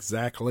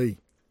 Exactly.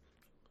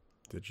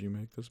 Did you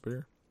make this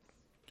beer?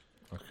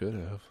 I could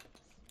have.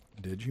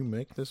 Did you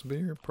make this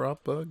beer?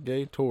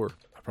 Propagator.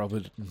 I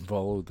probably didn't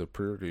follow the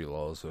purity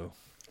laws, though.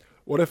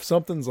 What if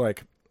something's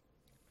like,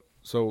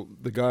 so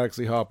the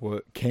Galaxy hop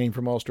came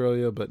from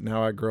Australia, but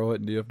now I grow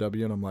it in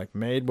DFW, and I'm like,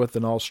 made with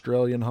an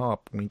Australian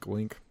hop. Wink,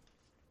 wink.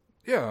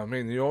 Yeah, I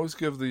mean, you always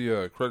give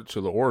the credit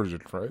to the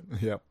origin, right?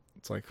 Yep.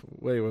 It's like,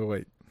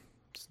 wait.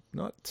 It's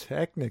not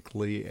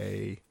technically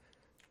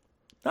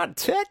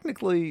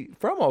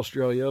from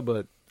Australia,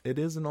 but it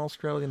is an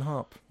Australian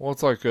hop. Well,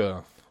 it's like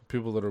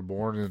people that are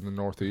born in the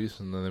Northeast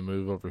and then they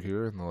move over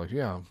here and they're like,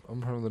 yeah,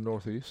 I'm from the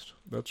Northeast.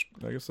 I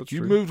guess that's you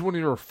true. You moved when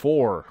you were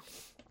 4.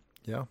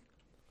 Yeah.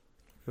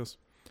 Yes.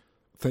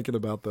 Thinking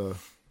about what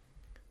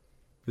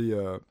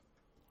was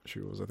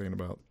I thinking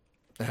about?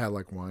 It had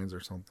like wines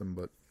or something,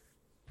 but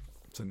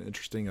it's an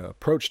interesting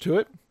approach to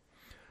it.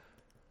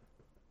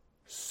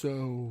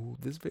 So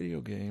this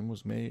video game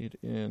was made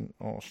in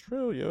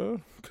Australia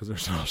because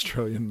there's an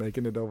Australian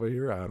making it over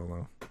here. I don't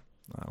know.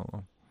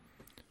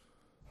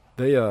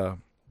 They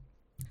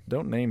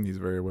don't name these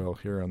very well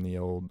here on the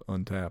old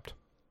Untapped.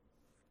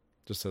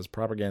 Just says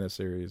propaganda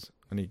series.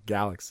 I need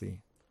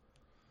Galaxy.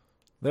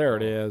 There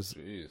it is.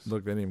 Geez.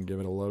 Look, they didn't even give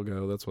it a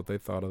logo. That's what they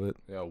thought of it.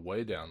 Yeah,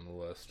 way down the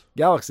list.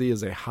 Galaxy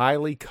is a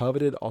highly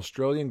coveted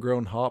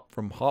Australian-grown hop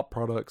from Hop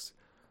Products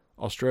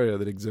Australia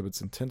that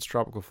exhibits intense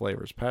tropical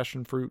flavors,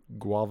 passion fruit,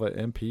 guava,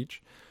 and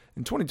peach.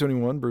 In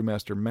 2021,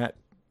 brewmaster Matt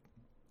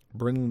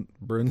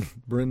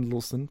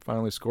Brindleson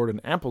finally scored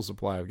an ample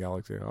supply of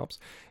Galaxy hops,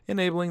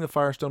 enabling the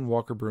Firestone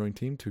Walker Brewing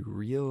team to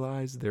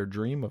realize their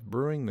dream of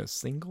brewing the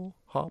single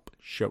hop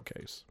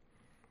showcase.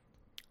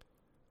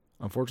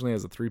 Unfortunately, it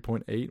has a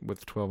 3.8 with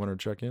 1,200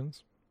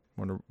 check-ins.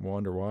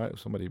 Wonder why.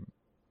 Somebody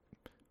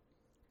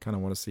kind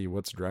of want to see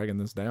what's dragging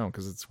this down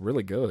because it's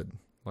really good.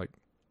 Like,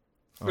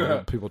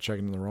 people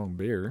checking in the wrong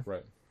beer.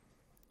 Right.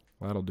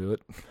 That'll do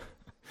it.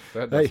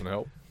 That doesn't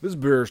help. This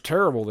beer is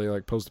terrible.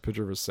 They post a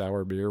picture of a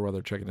sour beer while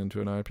they're checking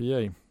into an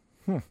IPA.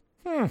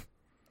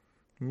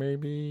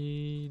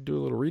 Maybe do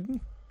a little reading.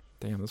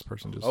 Damn, this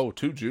person just. Oh,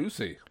 too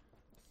juicy.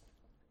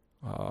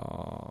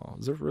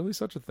 Is there really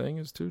such a thing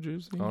as too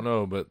juicy? Oh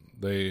no, but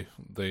they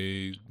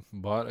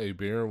bought a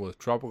beer with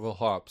tropical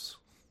hops.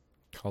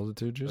 Called it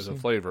too juicy as a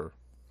flavor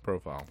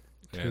profile,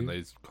 and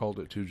they called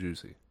it too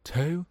juicy.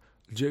 Too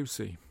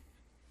juicy.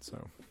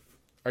 So,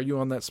 are you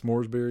on that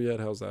s'mores beer yet?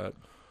 How's that?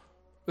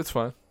 It's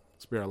fine.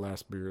 This will be our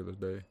last beer of the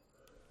day.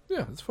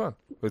 Yeah, it's fun.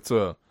 It's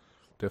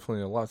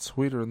definitely a lot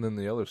sweeter than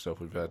the other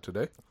stuff we've had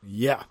today.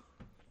 Yeah.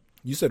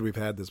 You said we've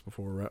had this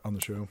before, right, on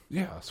the show?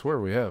 Yeah, I swear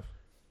we have.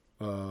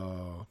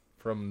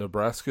 From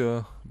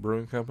Nebraska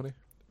Brewing Company?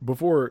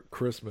 Before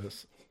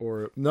Christmas.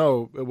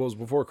 No, it was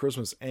before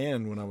Christmas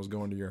and when I was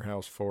going to your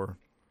house for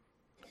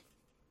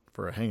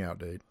a hangout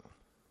date.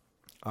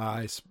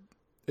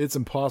 It's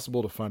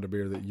impossible to find a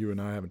beer that you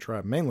and I haven't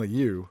tried. Mainly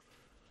you.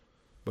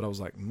 But I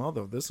was like,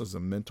 mother, this is a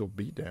mental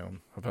beatdown.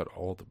 I've had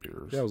all the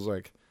beers. Yeah, I was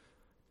like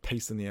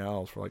pacing the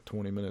aisles for like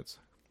 20 minutes.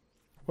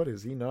 What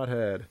has he not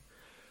had?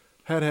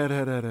 Had.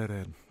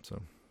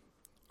 So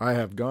I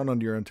have gone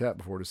onto your Untapped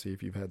before to see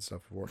if you've had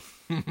stuff before.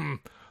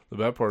 The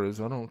bad part is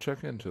I don't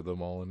check into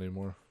them all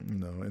anymore.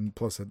 No, and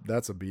plus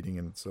that's a beating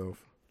in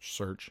itself.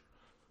 Search.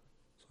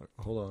 It's like,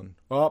 hold on.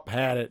 Oh,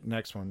 had it.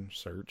 Next one.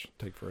 Search.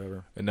 Take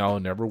forever. And now I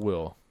never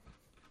will.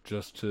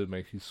 Just to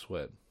make you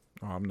sweat.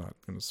 Oh, I'm not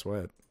going to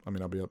sweat. I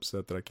mean, I'll be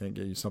upset that I can't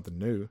get you something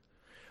new.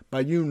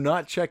 By you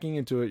not checking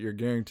into it, you're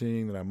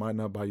guaranteeing that I might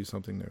not buy you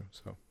something new.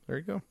 So, there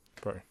you go.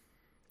 Right.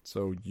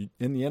 So,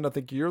 in the end, I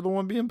think you're the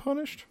one being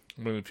punished.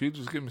 I mean, if you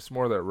just give me some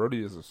more of that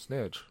Rhodey as a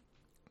snitch.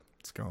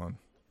 It's gone.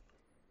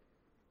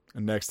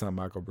 And next time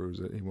Michael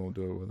brews it, he won't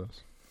do it with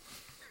us.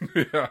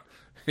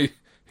 Yeah.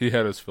 He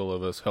had his fill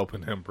of us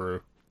helping him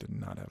brew. Did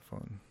not have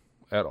fun.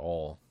 At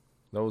all.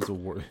 That was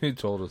he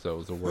told us that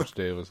was the worst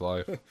day of his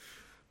life.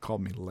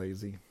 Called me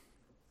lazy.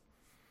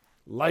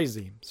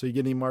 Lazy. So you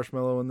get any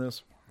marshmallow in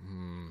this?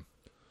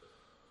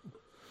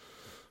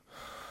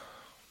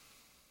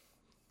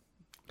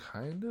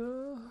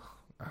 Kinda.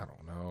 I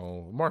don't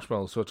know.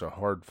 Marshmallow is such a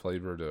hard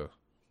flavor to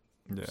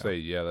say,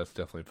 yeah, that's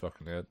definitely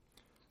fucking it.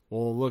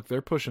 Well, look,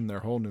 they're pushing their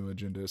whole new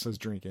agenda. It says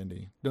drink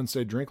indie. Doesn't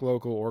say drink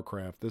local or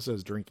craft. This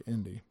says drink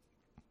indie.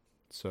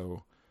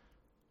 So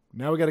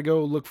now we got to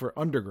go look for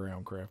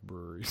underground craft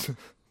breweries.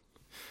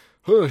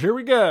 Here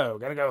we go.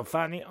 Got to go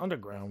find the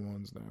underground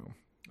ones now.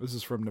 This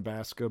is from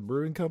Nebraska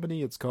Brewing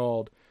Company. It's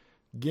called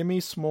Gimme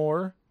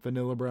S'more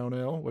Vanilla Brown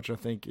Ale, which I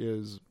think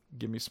is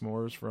Gimme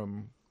S'mores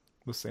from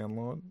the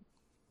Sandlot.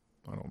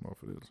 I don't know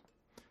if it is.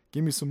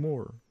 Gimme some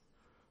more.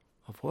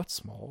 Of what,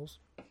 Smalls?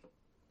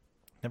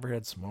 Never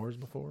had s'mores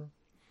before.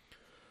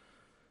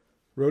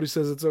 Rhodey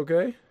says it's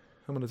okay.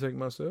 I'm going to take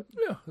my sip.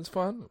 Yeah, it's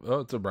fine.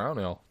 Oh, it's a brown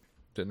ale.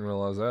 Didn't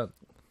realize that.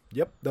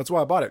 Yep, that's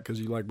why I bought it, because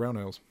you like brown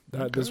ales.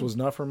 Okay. This was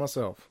not for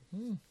myself.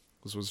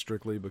 This was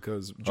strictly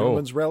because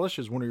Gentleman's Relish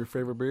is one of your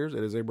favorite beers.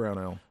 It is a brown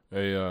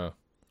ale.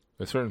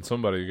 A certain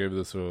somebody gave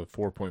this a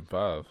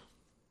 4.5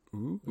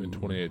 Ooh. in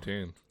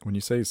 2018. When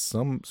you say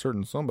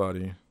certain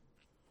somebody,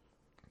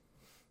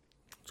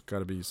 it's got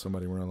to be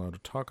somebody we're not allowed to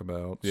talk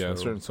about. Yeah,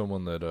 so. certain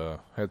someone that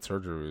had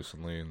surgery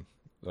recently and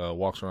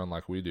walks around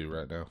like we do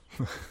right now.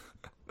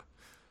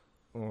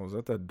 Oh, is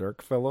that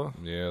Dirk fella?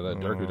 Yeah,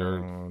 that Dirk.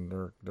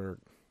 Dirk.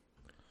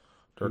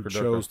 Who Who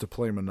chose to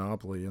play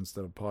Monopoly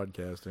instead of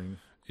podcasting.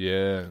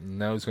 Yeah,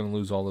 now he's going to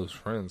lose all those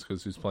friends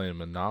because he's playing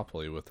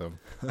Monopoly with them.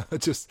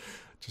 Just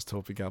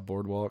hope he got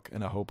Boardwalk,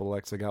 and I hope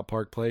Alexa got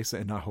Park Place,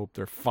 and I hope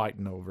they're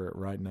fighting over it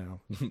right now.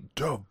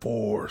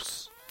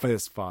 Divorce.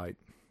 Fist fight.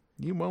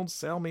 You won't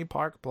sell me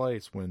Park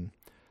Place, when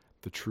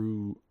the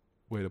true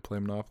way to play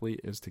Monopoly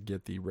is to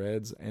get the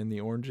reds and the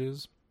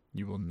oranges.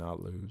 You will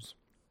not lose.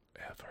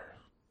 Ever.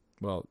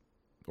 Well,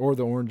 or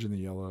the orange and the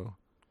yellow.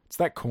 It's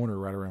that corner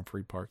right around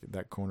Free Park,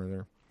 that corner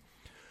there.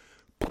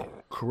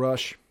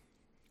 Crush.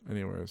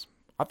 Anyways,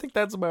 I think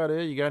that's about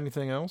it. You got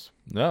anything else?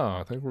 No,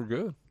 I think we're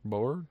good.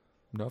 Bored?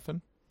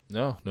 Nothing?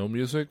 No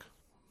music.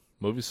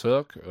 Movies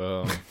suck.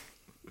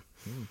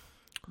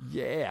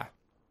 Yeah.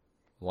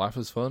 Life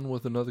is fun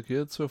with another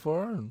kid so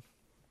far.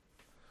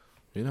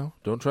 And,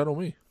 don't tread on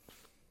me.